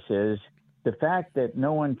lie this is, the fact that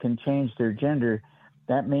no one can change their gender,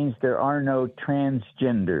 that means there are no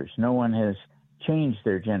transgenders. No one has changed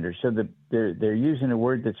their gender. So they're using a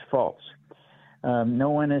word that's false.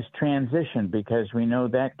 No one has transitioned because we know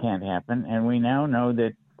that can't happen. And we now know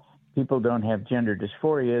that people don't have gender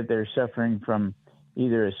dysphoria. They're suffering from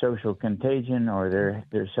either a social contagion or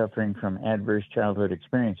they're suffering from adverse childhood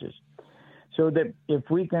experiences. So that if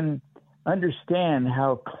we can understand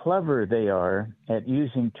how clever they are at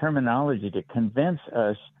using terminology to convince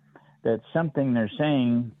us that something they're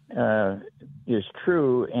saying is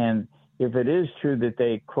true, and if it is true that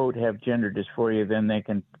they, quote, have gender dysphoria, then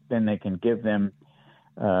they can give them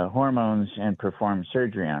hormones and perform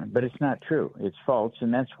surgery on them. But it's not true. It's false,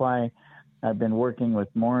 and that's why I've been working with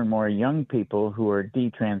more and more young people who are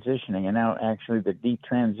detransitioning, and now actually the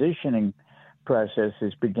detransitioning process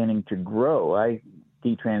is beginning to grow. I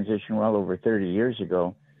detransitioned well over 30 years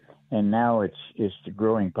ago, and now it's a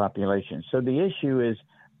growing population. So the issue is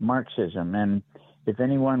Marxism, and if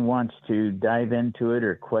anyone wants to dive into it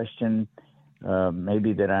or question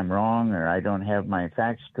maybe that I'm wrong or I don't have my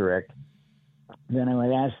facts correct, then I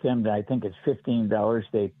would ask them I think it's $15.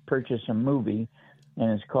 They purchase a movie,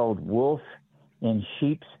 and it's called Wolf in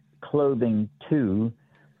Sheep's Clothing 2,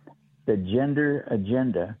 The Gender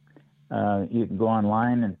Agenda. You can go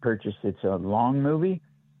online and purchase. It's a long movie,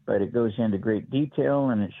 but it goes into great detail,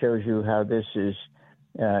 and it shows you how this is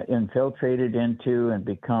infiltrated into and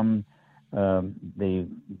become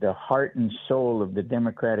the heart and soul of the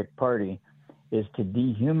Democratic Party is to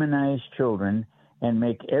dehumanize children and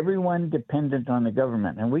make everyone dependent on the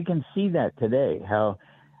government. And we can see that today, how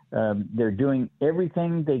they're doing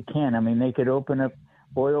everything they can. I mean, they could open up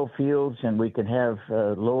oil fields and we could have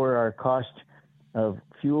lower our cost of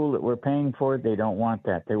fuel that we're paying for. They don't want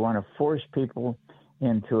that. They want to force people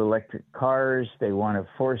into electric cars. They want to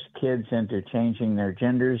force kids into changing their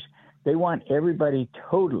genders. They want everybody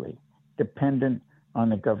totally dependent on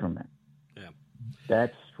the government. Yeah.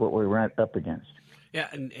 That's what we're up against. Yeah,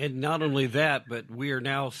 and not only that, but we are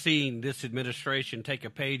now seeing this administration take a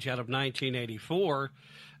page out of 1984.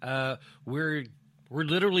 We're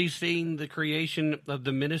literally seeing the creation of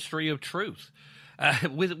the Ministry of Truth.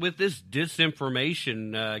 With this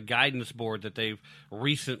disinformation guidance board that they've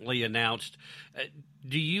recently announced,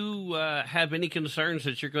 do you have any concerns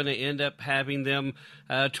that you're going to end up having them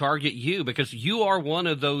target you? Because you are one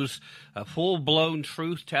of those full-blown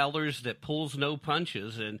truth tellers that pulls no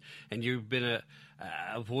punches, and you've been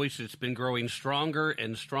a voice that's been growing stronger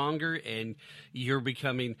and stronger, and you're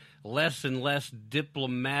becoming less and less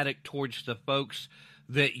diplomatic towards the folks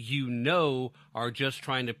that you know are just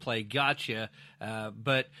trying to play gotcha,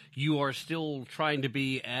 but you are still trying to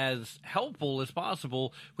be as helpful as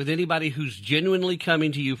possible with anybody who's genuinely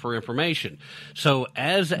coming to you for information. So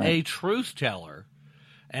as a truth teller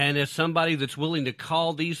and as somebody that's willing to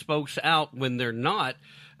call these folks out when they're not,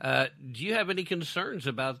 do you have any concerns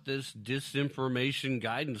about this disinformation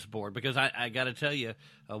guidance board? Because I got to tell you,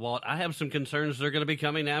 Walt, I have some concerns they're going to be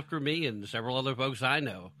coming after me and several other folks I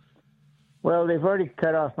know. Well, they've already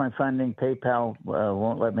cut off my funding. PayPal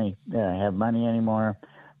won't let me have money anymore.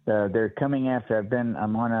 They're coming after.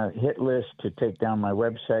 I'm on a hit list to take down my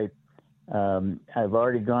website. I've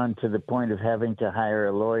already gone to the point of having to hire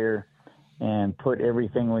a lawyer and put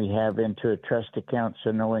everything we have into a trust account so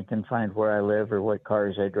no one can find where I live or what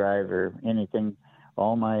cars I drive or anything.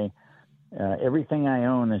 All my everything I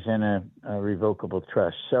own is in a revocable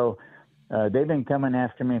trust. So they've been coming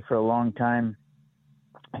after me for a long time.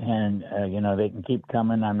 And, they can keep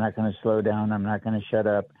coming. I'm not going to slow down. I'm not going to shut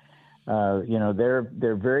up.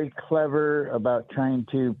 They're very clever about trying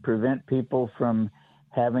to prevent people from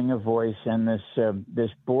having a voice. And this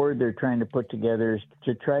board they're trying to put together is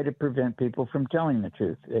to try to prevent people from telling the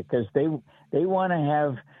truth, because they want to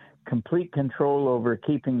have complete control over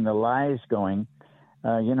keeping the lies going.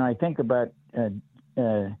 I think about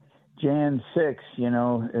Jan 6,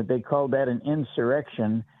 they called that an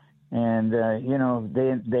insurrection. And,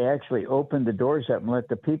 they actually opened the doors up and let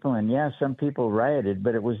the people in. Yeah, some people rioted,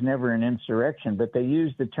 but it was never an insurrection. But they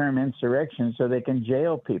used the term insurrection so they can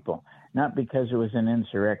jail people, not because it was an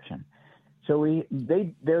insurrection. So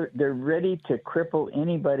they're ready to cripple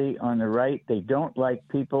anybody on the right. They don't like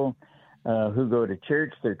people who go to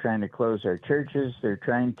church. They're trying to close our churches. They're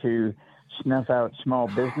trying to snuff out small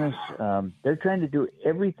business. They're trying to do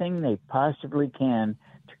everything they possibly can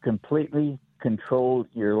to completely control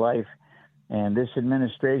your life, and this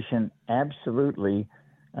administration absolutely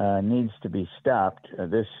needs to be stopped.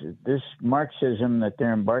 This Marxism that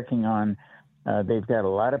they're embarking on, they've got a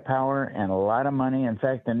lot of power and a lot of money. In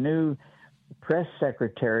fact, the new press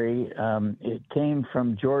secretary, it came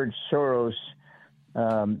from George Soros, as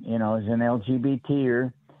an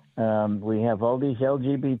LGBTer. We have all these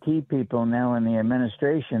LGBT people now in the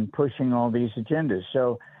administration pushing all these agendas.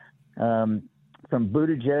 So from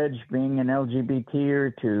Buttigieg being an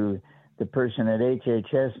LGBTer to the person at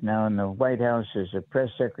HHS now in the White House as a press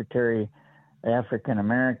secretary, African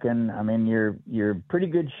American. I mean, you're in pretty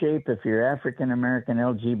good shape if you're African American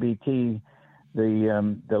LGBT.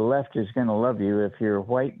 The left is going to love you. If you're a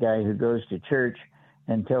white guy who goes to church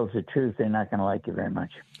and tells the truth, they're not going to like you very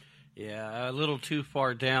much. Yeah, a little too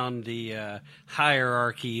far down the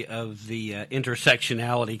hierarchy of the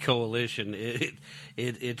intersectionality coalition.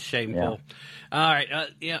 It's shameful. Yeah. All right,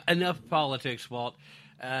 enough politics, Walt.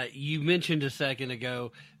 You mentioned a second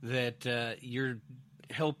ago that you're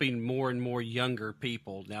helping more and more younger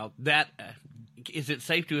people. Now, that is it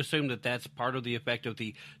safe to assume that that's part of the effect of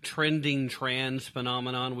the trending trans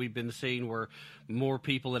phenomenon we've been seeing, where more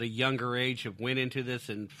people at a younger age have went into this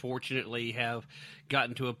and fortunately have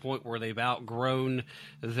gotten to a point where they've outgrown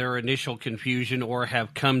their initial confusion, or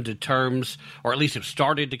have come to terms, or at least have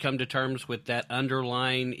started to come to terms with that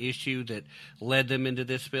underlying issue that led them into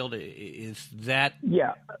this field? Is that...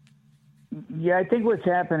 Yeah, I think what's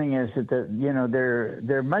happening is that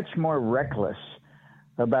they're much more reckless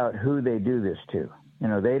about who they do this to.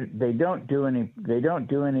 They don't do any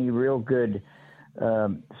real good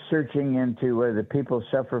searching into whether people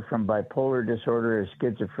suffer from bipolar disorder or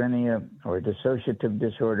schizophrenia or dissociative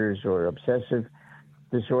disorders or obsessive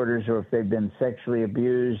disorders, or if they've been sexually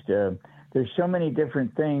abused. There's so many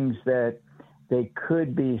different things that they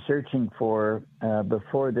could be searching for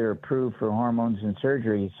before they're approved for hormones and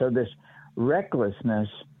surgery. So this recklessness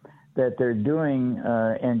that they're doing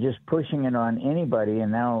and just pushing it on anybody, and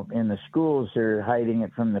now in the schools they're hiding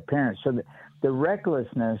it from the parents. So the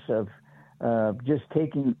recklessness of just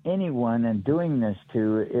taking anyone and doing this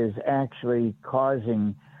to is actually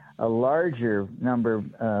causing a larger number,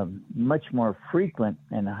 much more frequent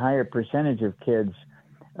and a higher percentage of kids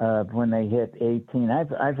when they hit 18.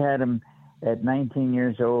 I've had them at 19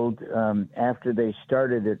 years old, after they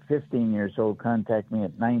started at 15 years old, contact me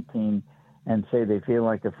at 19 and say they feel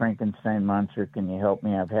like a Frankenstein monster. Can you help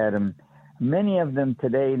me? I've had them, many of them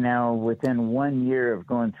today now, within 1 year of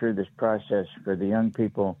going through this process for the young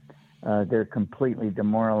people, they're completely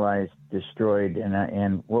demoralized, destroyed.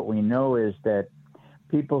 And what we know is that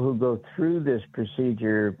people who go through this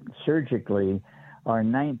procedure surgically are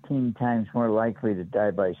 19 times more likely to die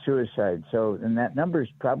by suicide. So, and that number is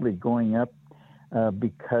probably going up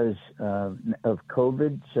because of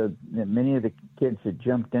COVID. So many of the kids that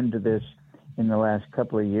jumped into this in the last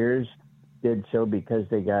couple of years did so because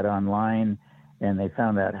they got online and they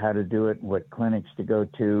found out how to do it, what clinics to go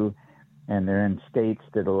to, and they're in states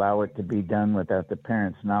that allow it to be done without the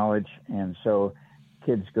parents' knowledge. And so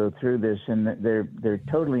kids go through this and they're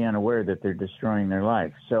totally unaware that they're destroying their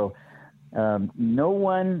life. So no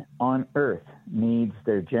one on earth needs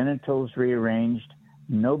their genitals rearranged.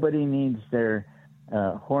 Nobody needs their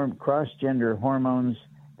cross-gender hormones.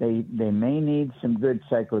 They may need some good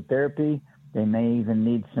psychotherapy. They may even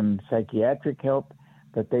need some psychiatric help,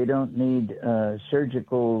 but they don't need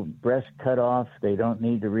surgical breast cut off. They don't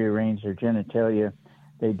need to rearrange their genitalia.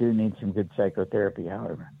 They do need some good psychotherapy,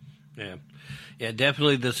 however. Yeah,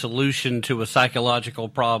 definitely the solution to a psychological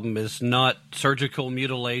problem is not surgical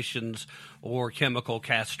mutilations or chemical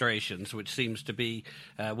castrations, which seems to be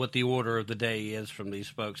what the order of the day is from these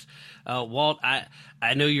folks. Walt, I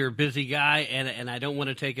know you're a busy guy, and I don't want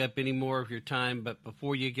to take up any more of your time, but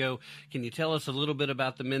before you go, can you tell us a little bit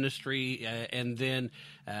about the ministry, and then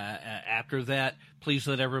after that, please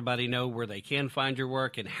let everybody know where they can find your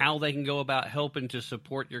work and how they can go about helping to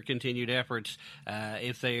support your continued efforts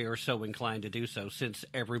if they are so inclined to do so, since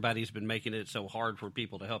everybody's been making it so hard for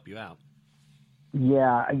people to help you out.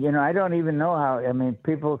 Yeah, I don't even know how. I mean,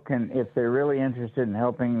 people can, if they're really interested in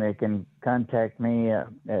helping, they can contact me at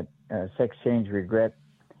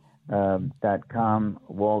sexchangeregret.com,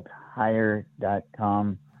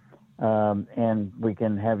 walthire.com, and we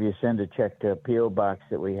can have you send a check to a P.O. box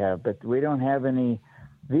that we have. But we don't have any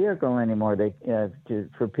vehicle anymore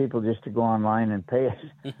for people just to go online and pay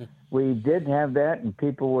us. We did have that, and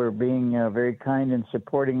people were being very kind in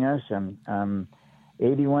supporting us. I'm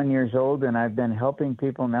 81 years old, and I've been helping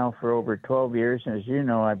people now for over 12 years. And as you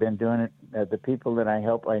know, I've been doing it. The people that I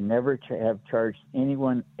help, I never have charged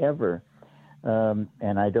anyone ever.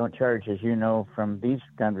 And I don't charge, as you know, from these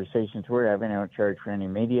conversations we're having. I don't charge for any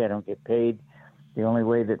media. I don't get paid. The only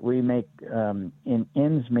way that we make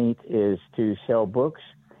ends meet is to sell books.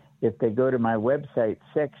 If they go to my website,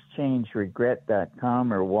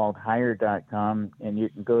 sexchangeregret.com or walthire.com, and you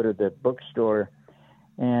can go to the bookstore.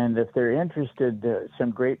 And if they're interested,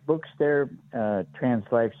 some great books there, Trans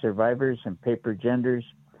Life Survivors and Paper Genders,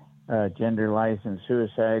 Gender Lies and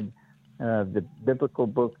Suicide. The biblical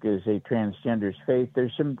book is A Transgender's Faith.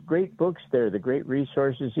 There's some great books there, the great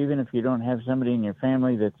resources, even if you don't have somebody in your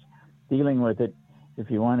family that's dealing with it.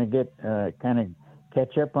 If you want to get kind of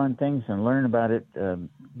catch up on things and learn about it,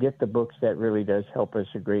 get the books. That really does help us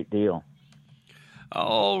a great deal.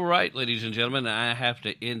 All right, ladies and gentlemen, I have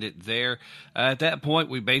to end it there. At that point,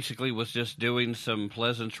 we basically was just doing some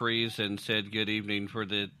pleasantries and said good evening for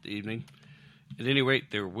the evening. At any rate,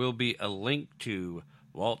 there will be a link to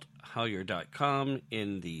walthire.com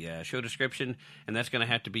in the show description, and that's going to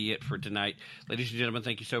have to be it for tonight. Ladies and gentlemen,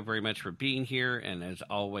 thank you so very much for being here, and as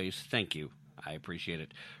always, thank you. I appreciate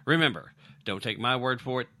it. Remember, don't take my word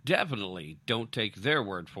for it. Definitely don't take their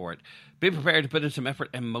word for it. Be prepared to put in some effort,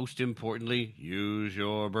 and most importantly, use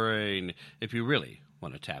your brain if you really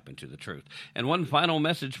want to tap into the truth. And one final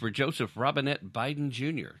message for Joseph Robinette Biden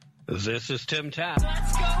Jr. This is Tim Tapp.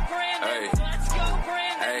 Let's go, Brandon. Hey. Let's go,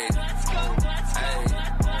 Brandon. Hey. Let's go. Hey.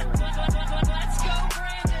 Let's go, Brandon.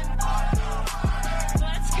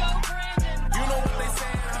 Let's go, Brandon. You know what they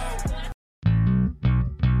say, ho?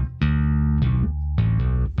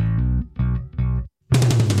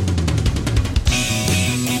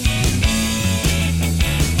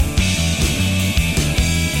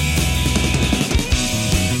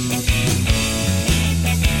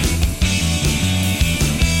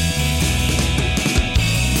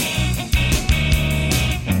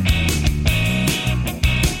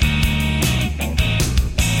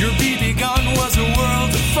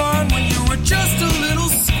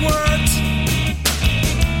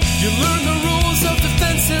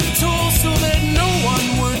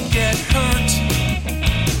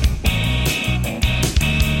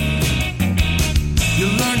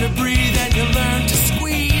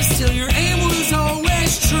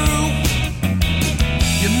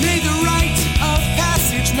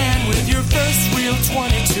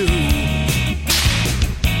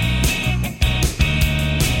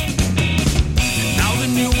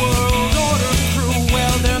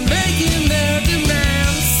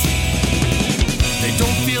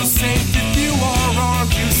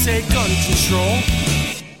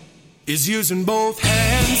 Is using both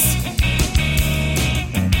hands.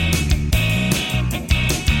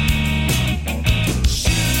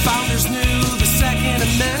 Founders knew the Second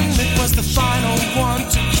Amendment was the final one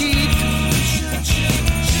to keep,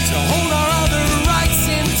 to hold our other rights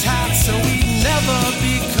intact so we never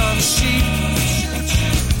become sheep.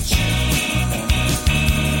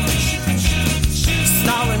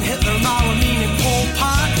 Stalin, Hitler, Mao, and Pol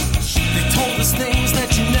Pot, they told us things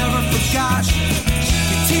that you never forgot.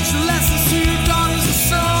 Teach the lessons to your daughters and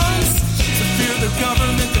sons, to fear the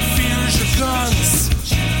government that fears your guns.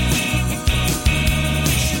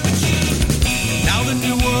 Now the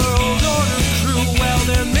New World Order crew, well,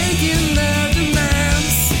 they're making their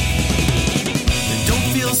demands. They don't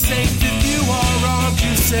feel safe if you are armed.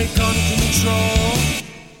 You say gun control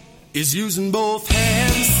is using both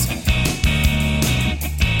hands.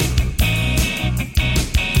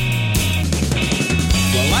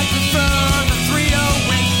 Well, I prefer the 308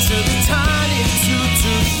 to the tiny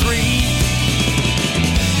 223.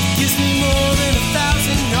 It gives me more than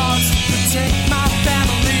 1,000 yards to protect my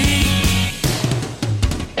family.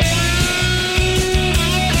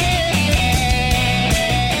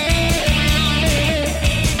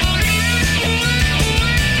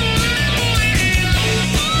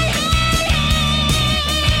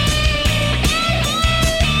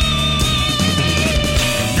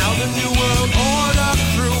 Now the New World Order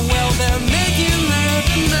crew, well, they're making their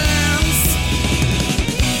demands.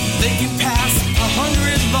 They can pass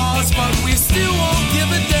 100 laws, but we still won't give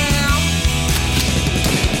a damn.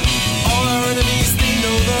 All our enemies, they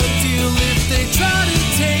know the deal. If they try to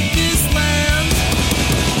take this land,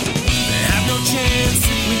 they have no chance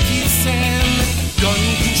if we keep saying gun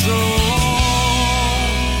control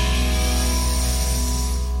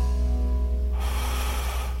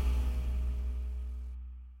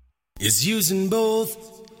is using both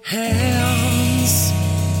hands.